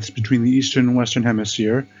gods and myths between the Eastern and Western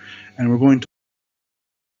Hemisphere, and we're going to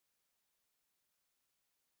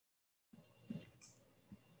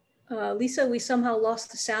Lisa, we somehow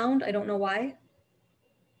lost the sound. I don't know why.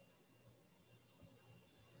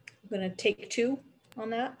 I'm going to take two on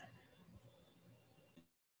that?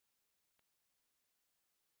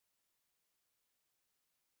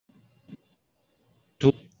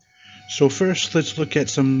 So first, let's look at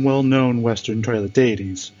some well-known Western toilet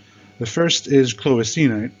deities. The first is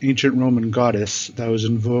Cloacina, an ancient Roman goddess that was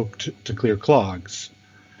invoked to clear clogs.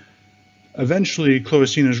 Eventually,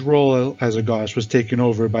 Cloacina's role as a goddess was taken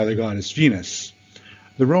over by the goddess Venus.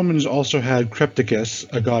 The Romans also had Crepticus,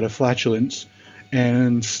 a god of flatulence,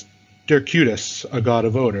 and Stercutus, a god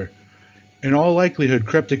of odor. In all likelihood,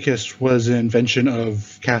 Crepticus was an invention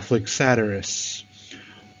of Catholic satirists.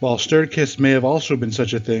 While Stercutus may have also been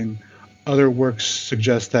such a thing, other works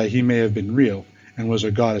suggest that he may have been real and was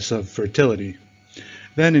a goddess of fertility.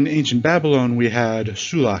 Then in ancient Babylon we had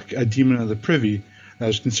Sulak, a demon of the privy that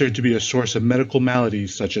was considered to be a source of medical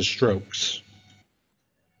maladies such as strokes.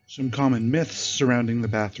 Some common myths surrounding the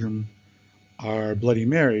bathroom are Bloody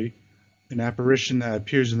Mary, an apparition that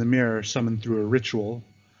appears in the mirror summoned through a ritual,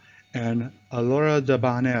 and Alora de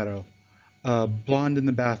Banero, a blonde in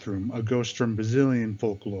the bathroom, a ghost from Brazilian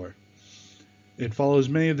folklore. It follows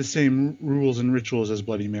many of the same rules and rituals as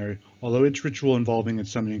Bloody Mary, although its ritual involving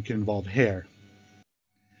its summoning can involve hair.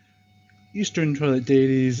 Eastern toilet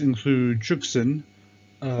deities include Chuksan,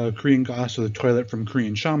 a Korean goddess of the toilet from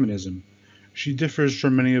Korean shamanism. She differs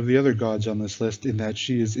from many of the other gods on this list in that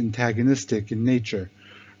she is antagonistic in nature.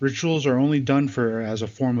 Rituals are only done for her as a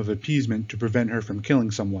form of appeasement to prevent her from killing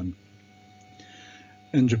someone.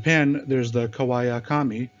 In Japan, there's the Kawaya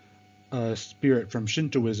Kami, a spirit from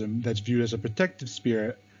Shintoism that's viewed as a protective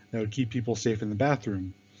spirit that would keep people safe in the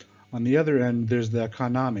bathroom. On the other end, there's the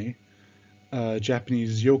Kaname, a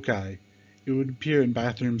Japanese yokai. It would appear in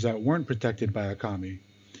bathrooms that weren't protected by a kami.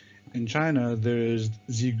 In China, there's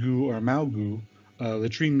Zigu or Maogu, a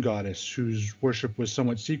latrine goddess whose worship was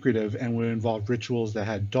somewhat secretive and would involve rituals that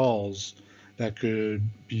had dolls that could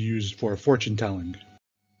be used for fortune telling.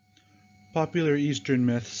 Popular Eastern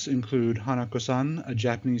myths include Hanako-san, a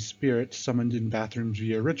Japanese spirit summoned in bathrooms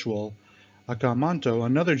via ritual, Akamanto,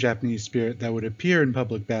 another Japanese spirit that would appear in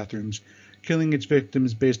public bathrooms, killing its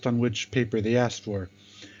victims based on which paper they asked for.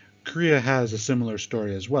 Korea has a similar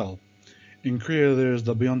story as well. In Korea, there's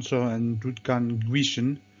the Byonso and Dutkan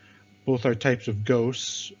Guishin. Both are types of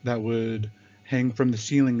ghosts that would hang from the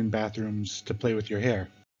ceiling in bathrooms to play with your hair.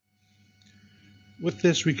 With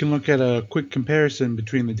this, we can look at a quick comparison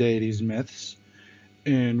between the deities' myths.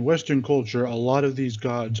 In Western culture, a lot of these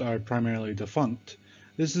gods are primarily defunct.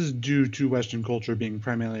 This is due to Western culture being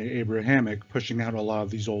primarily Abrahamic, pushing out a lot of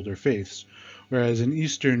these older faiths. Whereas in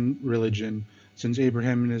Eastern religion, since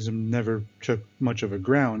Abrahamism never took much of a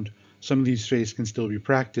ground, some of these faiths can still be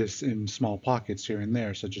practiced in small pockets here and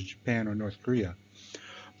there, such as Japan or North Korea.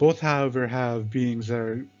 Both, however, have beings that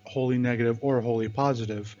are wholly negative or wholly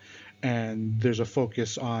positive, and there's a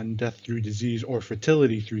focus on death through disease or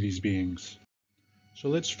fertility through these beings. So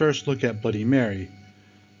let's first look at Bloody Mary.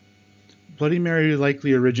 Bloody Mary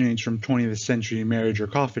likely originates from 20th century marriage or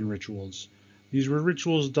coffin rituals. These were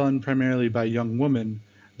rituals done primarily by young women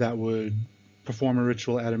that would perform a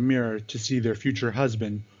ritual at a mirror to see their future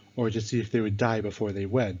husband or to see if they would die before they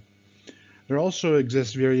wed. There also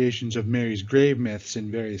exist variations of Mary's grave myths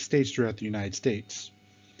in various states throughout the United States.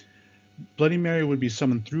 Bloody Mary would be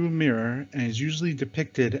summoned through a mirror and is usually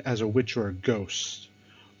depicted as a witch or a ghost.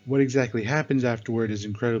 What exactly happens afterward is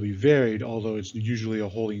incredibly varied, although it's usually a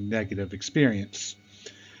wholly negative experience.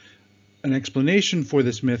 An explanation for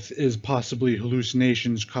this myth is possibly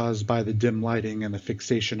hallucinations caused by the dim lighting and the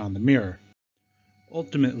fixation on the mirror.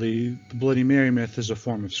 Ultimately, the Bloody Mary myth is a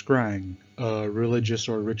form of scrying, a religious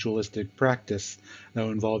or ritualistic practice that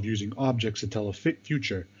will involve using objects to tell a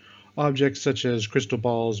future. Objects such as crystal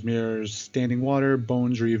balls, mirrors, standing water,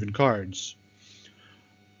 bones, or even cards.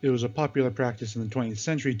 It was a popular practice in the 20th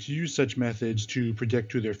century to use such methods to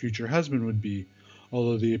predict who their future husband would be,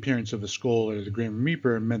 although the appearance of the skull or the Grim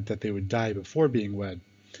Reaper meant that they would die before being wed.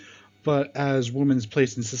 But as women's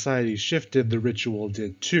place in society shifted, the ritual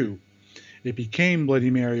did too. It became Bloody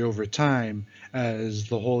Mary over time as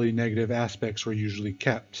the wholly negative aspects were usually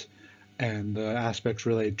kept, and the aspects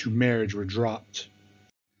related to marriage were dropped.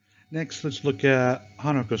 Next, let's look at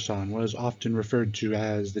Hanako-san, what is often referred to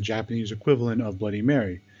as the Japanese equivalent of Bloody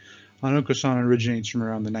Mary. Hanako-san originates from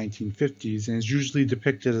around the 1950s and is usually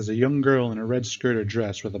depicted as a young girl in a red skirt or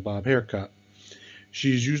dress with a bob haircut.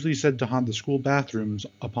 She is usually said to haunt the school bathrooms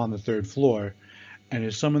upon the 3rd floor and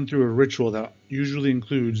is summoned through a ritual that usually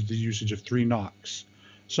includes the usage of 3 knocks.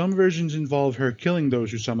 Some versions involve her killing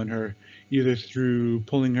those who summon her, either through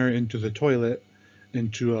pulling her into the toilet,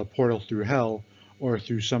 into a portal through hell, or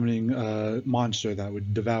through summoning a monster that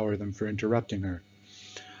would devour them for interrupting her.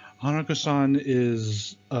 Hanako-san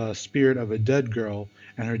is a spirit of a dead girl,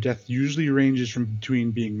 and her death usually ranges from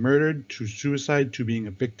between being murdered to suicide to being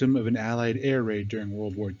a victim of an Allied air raid during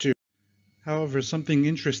World War II. However, something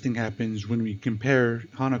interesting happens when we compare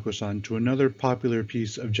Hanako-san to another popular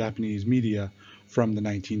piece of Japanese media from the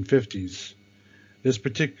 1950s. This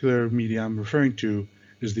particular media I'm referring to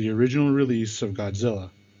is the original release of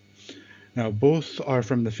Godzilla. Now, both are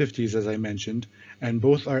from the 50s, as I mentioned, and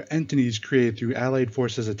both are entities created through Allied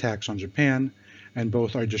forces' attacks on Japan, and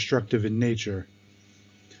both are destructive in nature.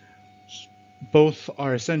 Both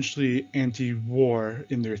are essentially anti-war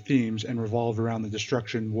in their themes and revolve around the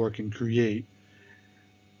destruction war can create.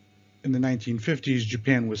 In the 1950s,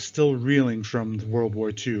 Japan was still reeling from World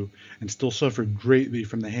War II and still suffered greatly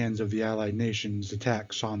from the hands of the Allied nations'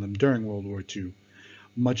 attacks on them during World War II.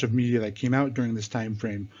 Much of media that came out during this time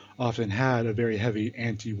frame often had a very heavy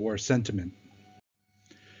anti-war sentiment.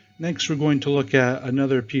 Next, we're going to look at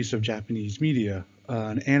another piece of Japanese media,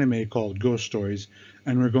 an anime called Ghost Stories,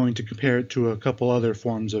 and we're going to compare it to a couple other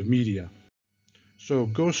forms of media. So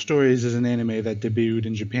Ghost Stories is an anime that debuted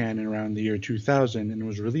in Japan in around the year 2000 and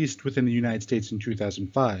was released within the United States in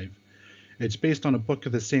 2005. It's based on a book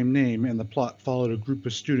of the same name, and the plot followed a group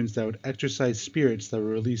of students that would exorcise spirits that were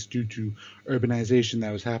released due to urbanization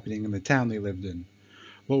that was happening in the town they lived in.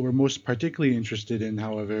 What we're most particularly interested in,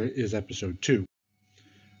 however, is episode 2.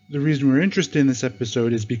 The reason we're interested in this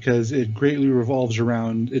episode is because it greatly revolves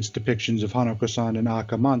around its depictions of Hanako-san and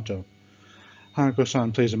Akamanto.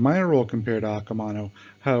 Hanako-san plays a minor role compared to Akamano,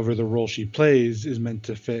 however the role she plays is meant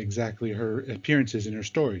to fit exactly her appearances in her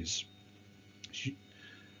stories.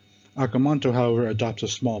 Akamanto, however, adopts a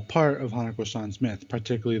small part of Hanako-san's myth,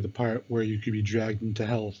 particularly the part where you could be dragged into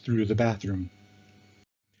hell through the bathroom.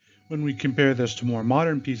 When we compare this to more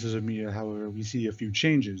modern pieces of media, however, we see a few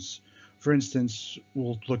changes. For instance,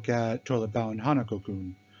 we'll look at Toilet Bound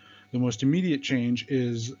Hanako-kun. The most immediate change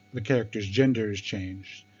is the character's gender is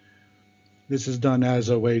changed. This is done as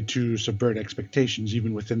a way to subvert expectations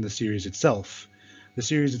even within the series itself. The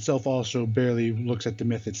series itself also barely looks at the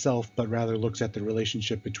myth itself, but rather looks at the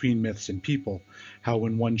relationship between myths and people, how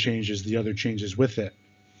when one changes, the other changes with it.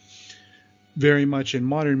 Very much in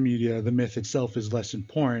modern media, the myth itself is less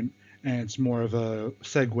important, and it's more of a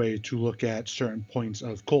segue to look at certain points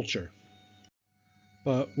of culture.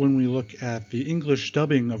 But when we look at the English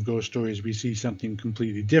dubbing of Ghost Stories, we see something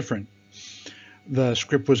completely different. The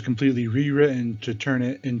script was completely rewritten to turn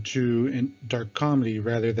it into a dark comedy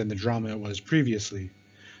rather than the drama it was previously.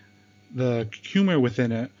 The humor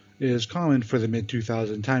within it is common for the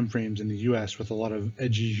mid-2000 timeframes in the US, with a lot of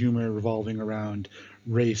edgy humor revolving around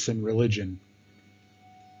race and religion.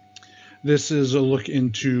 This is a look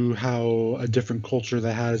into how a different culture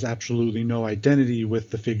that has absolutely no identity with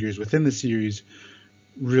the figures within the series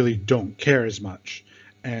really don't care as much.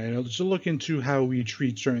 And it's a look into how we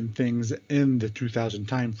treat certain things in the 2000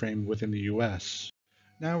 time frame within the US.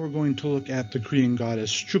 Now we're going to look at the Korean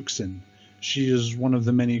goddess Chuksin. She is one of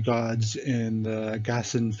the many gods in the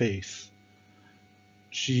Gassen faith.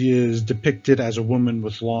 She is depicted as a woman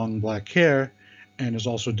with long black hair and is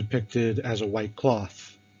also depicted as a white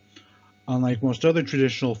cloth. Unlike most other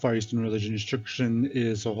traditional Far Eastern religions, Chuksin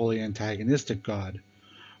is a wholly antagonistic god.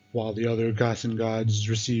 While the other Gassen gods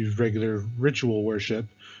receive regular ritual worship,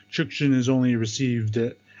 Chuksin is only received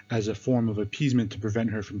as a form of appeasement to prevent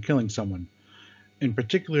her from killing someone. In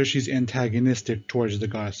particular, she's antagonistic towards the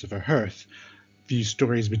goddess of her hearth. These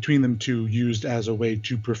stories between them two used as a way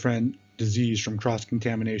to prevent disease from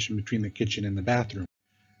cross-contamination between the kitchen and the bathroom.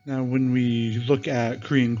 Now, when we look at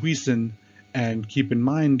Korean Guisin and keep in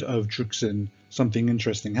mind of Chuksin, something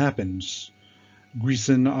interesting happens.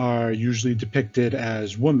 Guisin are usually depicted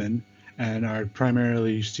as women and are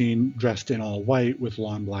primarily seen dressed in all white with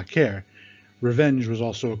long black hair. Revenge was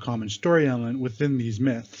also a common story element within these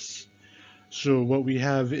myths. So what we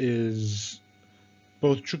have is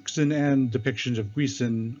both Chuksin and depictions of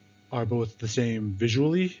Guisin are both the same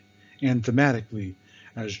visually and thematically,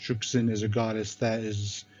 as Chuksin is a goddess that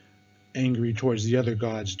is angry towards the other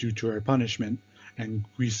gods due to her punishment, and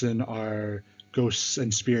Guisin are ghosts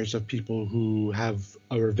and spirits of people who have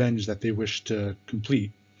a revenge that they wish to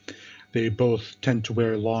complete. They both tend to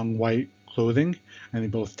wear long white clothing, and they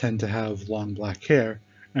both tend to have long black hair,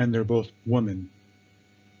 and they're both women.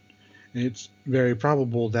 It's very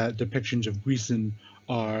probable that depictions of Guisin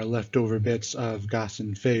are leftover bits of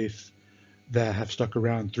Gassen faith that have stuck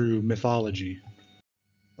around through mythology.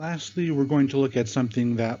 Lastly, we're going to look at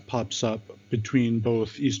something that pops up between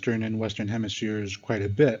both Eastern and Western hemispheres quite a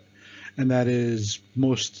bit, and that is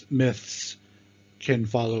most myths can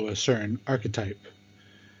follow a certain archetype.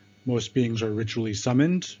 Most beings are ritually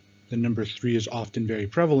summoned the number 3 is often very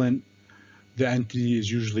prevalent, the entity is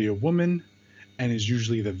usually a woman and is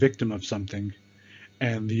usually the victim of something,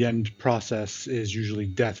 and the end process is usually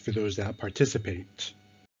death for those that participate.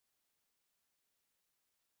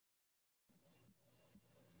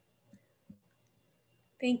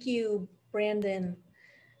 Thank you, Brandon.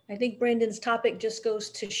 I think Brandon's topic just goes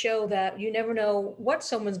to show that you never know what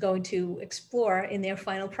someone's going to explore in their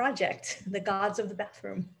final project, the gods of the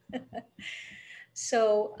bathroom.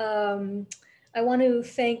 So I want to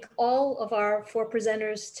thank all of our 4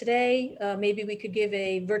 presenters today. Maybe we could give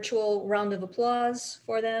a virtual round of applause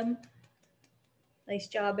for them. Nice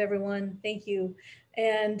job, everyone. Thank you.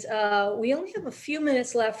 And we only have a few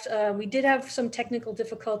minutes left. We did have some technical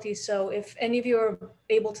difficulties. So if any of you are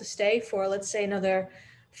able to stay for, let's say, another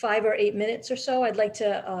 5 or 8 minutes or so, I'd like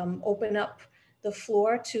to open up the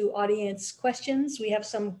floor to audience questions. We have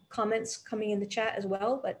some comments coming in the chat as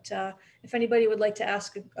well, but if anybody would like to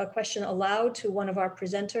ask a question aloud to one of our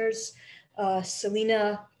presenters,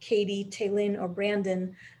 Selena, Katie, Taylin, or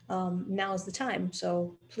Brandon, now is the time.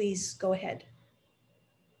 So please go ahead.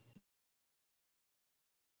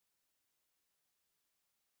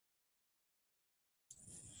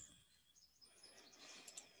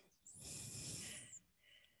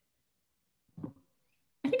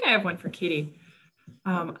 I think I have one for Katie.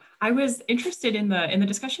 I was interested in the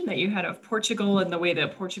discussion that you had of Portugal and the way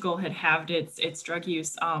that Portugal had halved its drug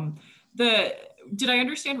use. Did I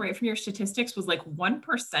understand right from your statistics was like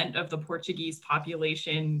 1% of the Portuguese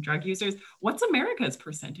population drug users? What's America's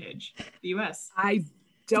percentage, the US? I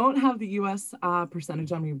don't have the US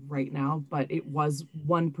percentage on me right now, but it was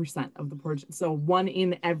 1% of the Portugal. So 1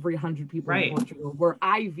 in every 100 people in Portugal were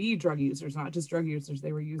IV drug users, not just drug users.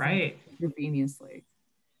 They were using intravenously.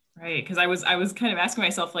 Right, because I was kind of asking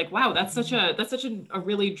myself like, wow, that's such a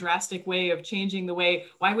really drastic way of changing the way.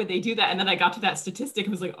 Why would they do that? And then I got to that statistic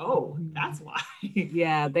and was like, oh, that's why.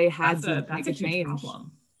 Yeah, they had that's to make a a huge change.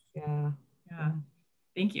 problem. Yeah.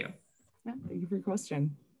 Thank you. Yeah, thank you for your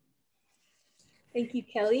question. Thank you,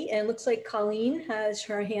 Kelly. And it looks like Colleen has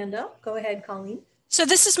her hand up. Go ahead, Colleen. So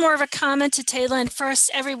this is more of a comment to Taylin.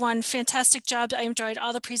 First, everyone, fantastic job. I enjoyed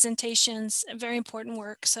all the presentations, very important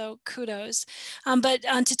work, so kudos. But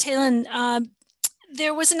to Taylin,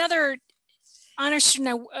 there was another honor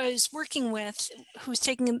student I was working with who's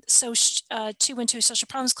taking 212 social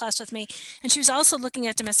problems class with me, and she was also looking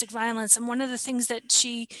at domestic violence. And one of the things that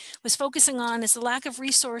she was focusing on is the lack of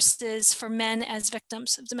resources for men as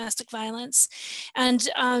victims of domestic violence. And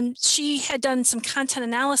she had done some content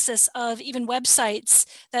analysis of even websites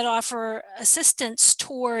that offer assistance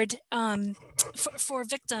toward for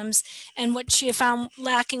victims, and what she had found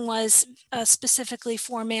lacking was specifically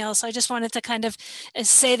for males. So I just wanted to kind of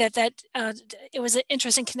say that it was an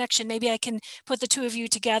interesting connection. Maybe I can put the 2 of you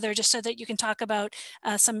together just so that you can talk about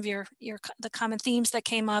some of the common themes that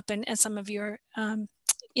came up and some of your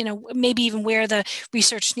maybe even where the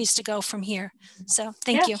research needs to go from here. So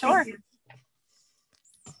thank you. Sure.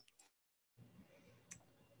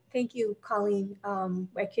 Thank you, Colleen.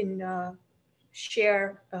 I can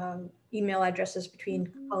share email addresses between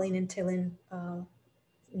Colleen and Taylin.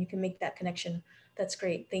 You can make that connection. That's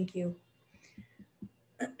great. Thank you.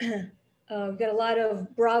 We've got a lot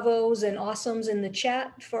of bravos and awesomes in the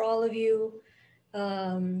chat for all of you.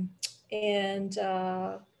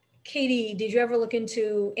 Katie, did you ever look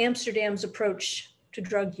into Amsterdam's approach to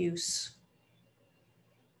drug use?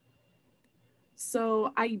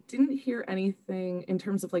 So I didn't hear anything in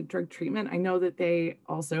terms of like drug treatment. I know that they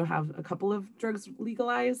also have a couple of drugs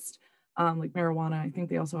legalized, like marijuana. I think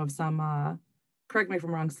they also have some, correct me if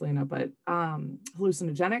I'm wrong, Selena, but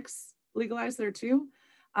hallucinogenics legalized there too.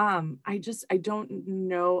 I don't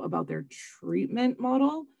know about their treatment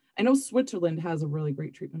model. I know Switzerland has a really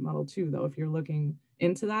great treatment model too, though. If you're looking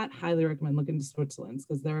into that, highly recommend looking to Switzerland's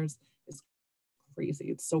because theirs is crazy.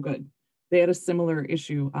 It's so good. They had a similar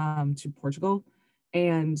issue to Portugal,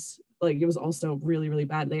 and like it was also really, really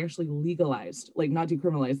bad. They actually legalized, like not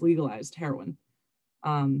decriminalized, legalized heroin.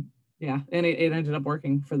 Yeah, and it ended up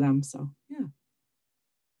working for them. So yeah.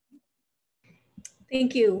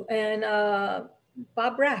 Thank you. And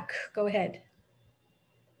Bob Brack, go ahead.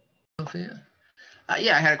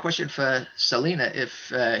 Yeah, I had a question for Selena.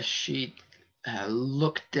 If she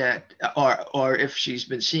looked at, or if she's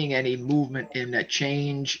been seeing any movement in a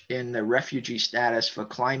change in the refugee status for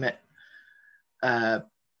climate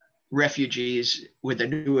refugees with the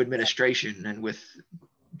new administration and with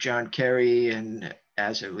John Kerry and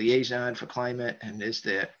as a liaison for climate, and has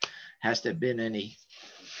there been any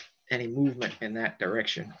movement in that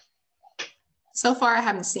direction? So far, I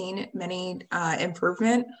haven't seen many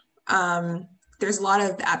improvement. there's a lot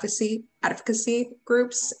of advocacy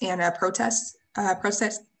groups and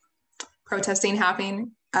protesting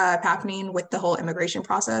happening with the whole immigration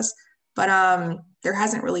process. But there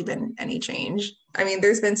hasn't really been any change. I mean,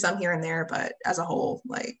 there's been some here and there, but as a whole,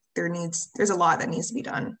 like there's a lot that needs to be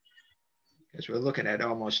done. Because we're looking at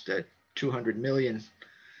almost 200 million,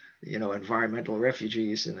 environmental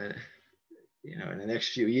refugees in the, in the next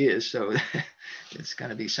few years. So it's going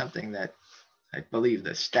to be something that I believe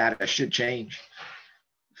the status should change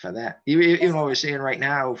for that. Even what we're seeing right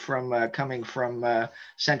now from coming from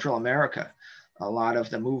Central America, a lot of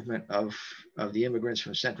the movement of the immigrants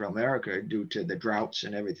from Central America are due to the droughts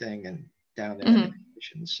and everything and down there in the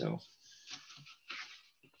conditions. So.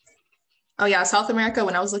 Oh yeah, South America,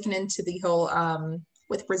 when I was looking into the whole,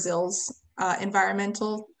 with Brazil's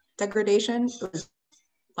environmental degradation, it was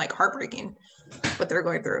like heartbreaking what they're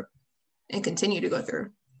going through and continue to go through.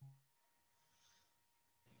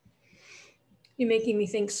 You're making me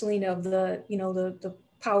think, Selena, of the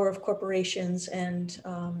power of corporations and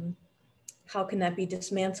how can that be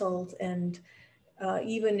dismantled? And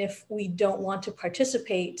even if we don't want to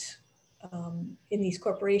participate in these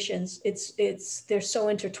corporations, they're so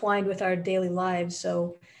intertwined with our daily lives.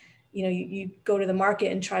 So, you go to the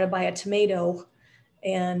market and try to buy a tomato,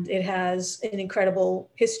 and it has an incredible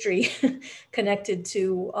history connected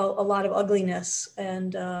to a lot of ugliness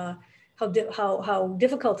and how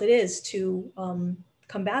difficult it is to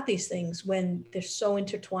combat these things when they're so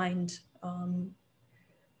intertwined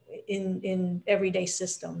in everyday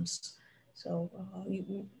systems. So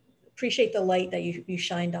you appreciate the light that you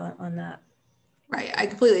shined on that. Right, I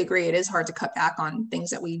completely agree. It is hard to cut back on things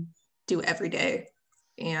that we do every day.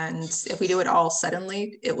 And if we do it all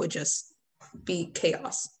suddenly, it would just be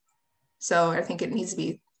chaos. So I think it needs to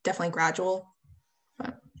be definitely gradual.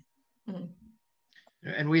 But,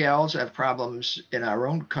 And we also have problems in our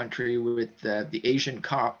own country with the Asian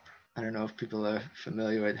carp. I don't know if people are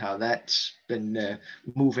familiar with how that's been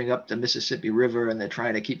moving up the Mississippi River, and they're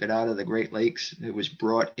trying to keep it out of the Great Lakes. It was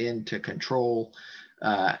brought in to control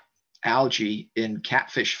algae in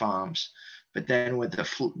catfish farms. But then with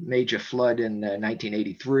the major flood in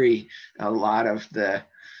 1983, a lot of the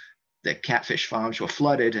catfish farms were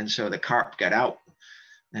flooded, and so the carp got out.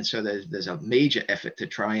 And so there's a major effort to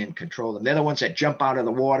try and control them. They're the ones that jump out of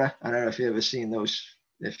the water. I don't know if you've ever seen those.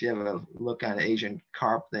 If you ever look on the Asian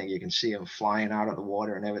carp thing, you can see them flying out of the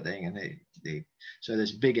water and everything. And so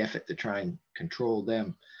there's a big effort to try and control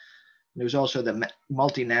them. There's also the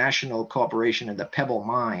multinational corporation of the Pebble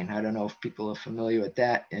Mine. I don't know if people are familiar with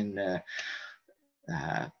that in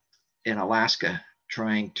Alaska,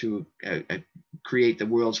 trying to create the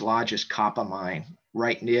world's largest copper mine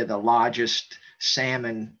right near the largest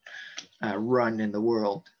salmon run in the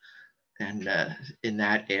world, and in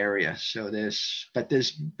that area. So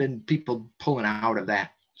there's been people pulling out of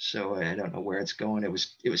that. So I don't know where it's going. It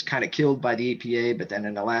was kind of killed by the EPA, but then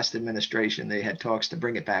in the last administration, they had talks to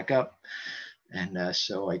bring it back up. And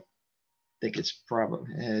so I think it's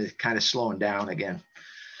probably kind of slowing down again.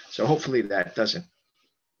 So hopefully that doesn't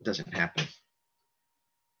happen.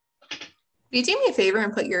 Will you do me a favor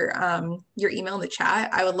and put your email in the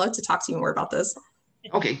chat? I would love to talk to you more about this.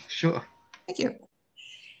 Okay, sure. Thank you.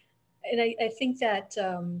 And I think that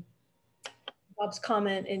Bob's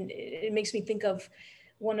comment, and it makes me think of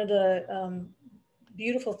one of the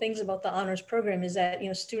beautiful things about the honors program is that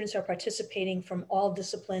students are participating from all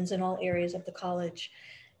disciplines and all areas of the college.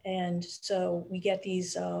 And so we get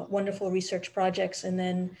these wonderful research projects, and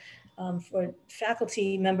then for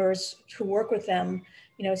faculty members who work with them,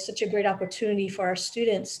 it's such a great opportunity for our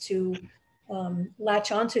students to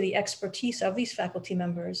latch onto the expertise of these faculty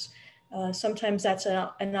members. Sometimes that's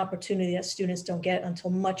an opportunity that students don't get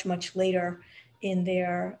until much, much later in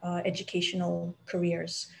their educational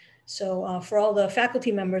careers. So for all the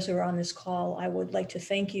faculty members who are on this call, I would like to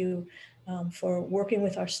thank you for working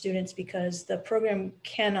with our students, because the program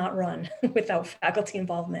cannot run without faculty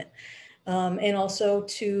involvement. And also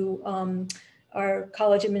to our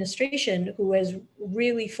college administration, who has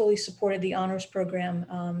really fully supported the honors program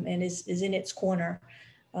and is in its corner.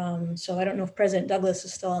 So I don't know if President Douglas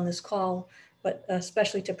is still on this call, but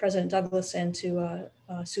especially to President Douglas and to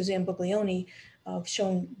Suzanne Buglioni,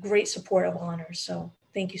 shown great support of honors. So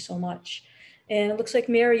thank you so much. And it looks like,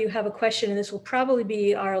 Mary, you have a question, and this will probably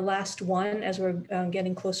be our last one as we're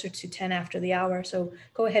getting closer to 10 after the hour. So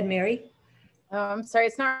go ahead, Mary. Oh, I'm sorry,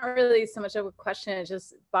 it's not really so much of a question. It's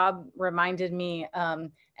just Bob reminded me, and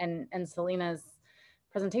Selena's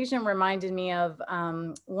presentation reminded me of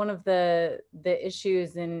one of the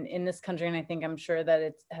issues in this country, and I'm sure that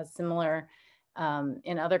it has similar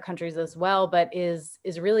in other countries as well, but is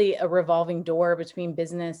really a revolving door between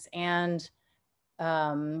business and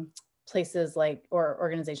places like, or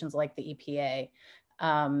organizations like the EPA.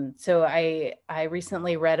 So I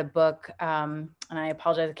recently read a book, and I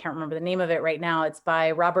apologize, I can't remember the name of it right now. It's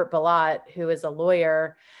by Robert Bilott, who is a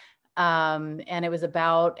lawyer. And it was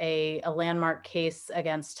about a landmark case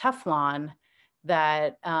against Teflon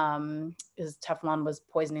that Teflon was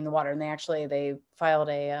poisoning the water. And they filed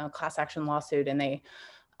a class action lawsuit, and they,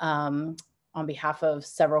 on behalf of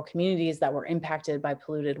several communities that were impacted by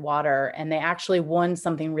polluted water. And they actually won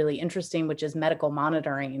something really interesting, which is medical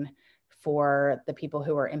monitoring for the people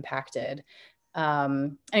who were impacted.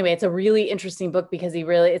 Anyway, it's a really interesting book because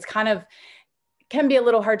it's kind of, can be a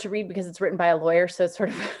little hard to read because it's written by a lawyer. So it's sort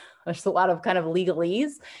of, there's a lot of kind of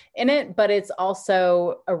legalese in it, but it's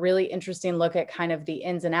also a really interesting look at kind of the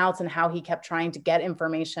ins and outs and how he kept trying to get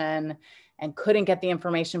information and couldn't get the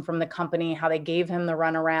information from the company, how they gave him the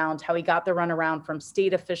runaround, how he got the runaround from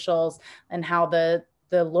state officials, and how the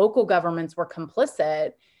local governments were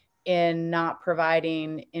complicit in not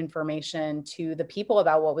providing information to the people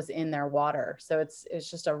about what was in their water. So it's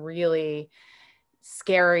just a really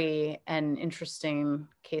scary and interesting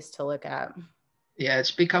case to look at. Yeah,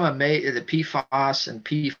 it's become the PFAS and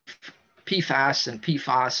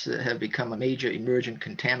PFAS have become a major emergent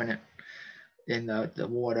contaminant in the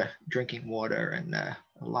water, drinking water, and a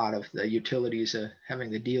lot of the utilities are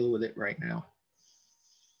having to deal with it right now.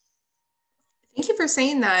 Thank you for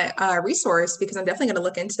saying that resource, because I'm definitely going to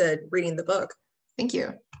look into reading the book. Thank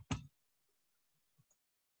you.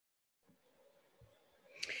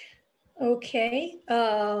 Okay,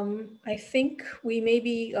 I think we may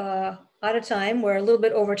be out of time. We're a little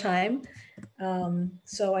bit over time.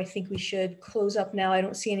 So I think we should close up now. I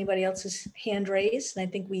don't see anybody else's hand raised, and I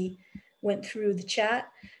think we went through the chat.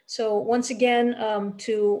 So once again,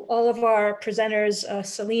 to all of our presenters,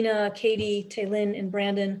 Selena, Katie, Taylin, and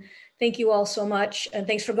Brandon, thank you all so much. And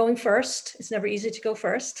thanks for going first. It's never easy to go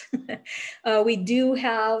first. We do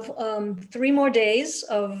have 3 more days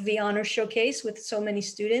of the Honors Showcase with so many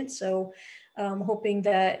students. So I'm hoping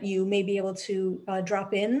that you may be able to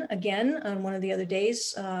drop in again on one of the other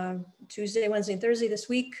days, Tuesday, Wednesday, and Thursday this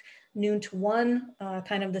week, noon to 1,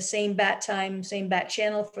 kind of the same bat time, same bat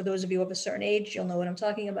channel. For those of you of a certain age, you'll know what I'm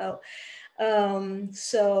talking about.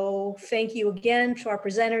 So thank you again to our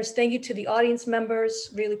presenters. Thank you to the audience members.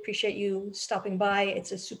 Really appreciate you stopping by.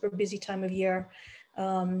 It's a super busy time of year.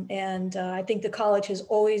 And I think the college has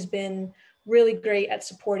always been really great at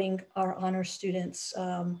supporting our honor students.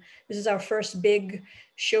 This is our first big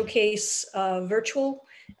showcase virtual.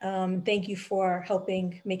 Thank you for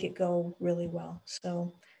helping make it go really well.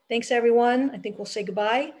 So thanks everyone. I think we'll say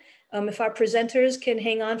goodbye. If our presenters can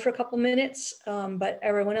hang on for a couple minutes, but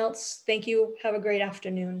everyone else, thank you. Have a great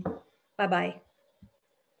afternoon. Bye-bye.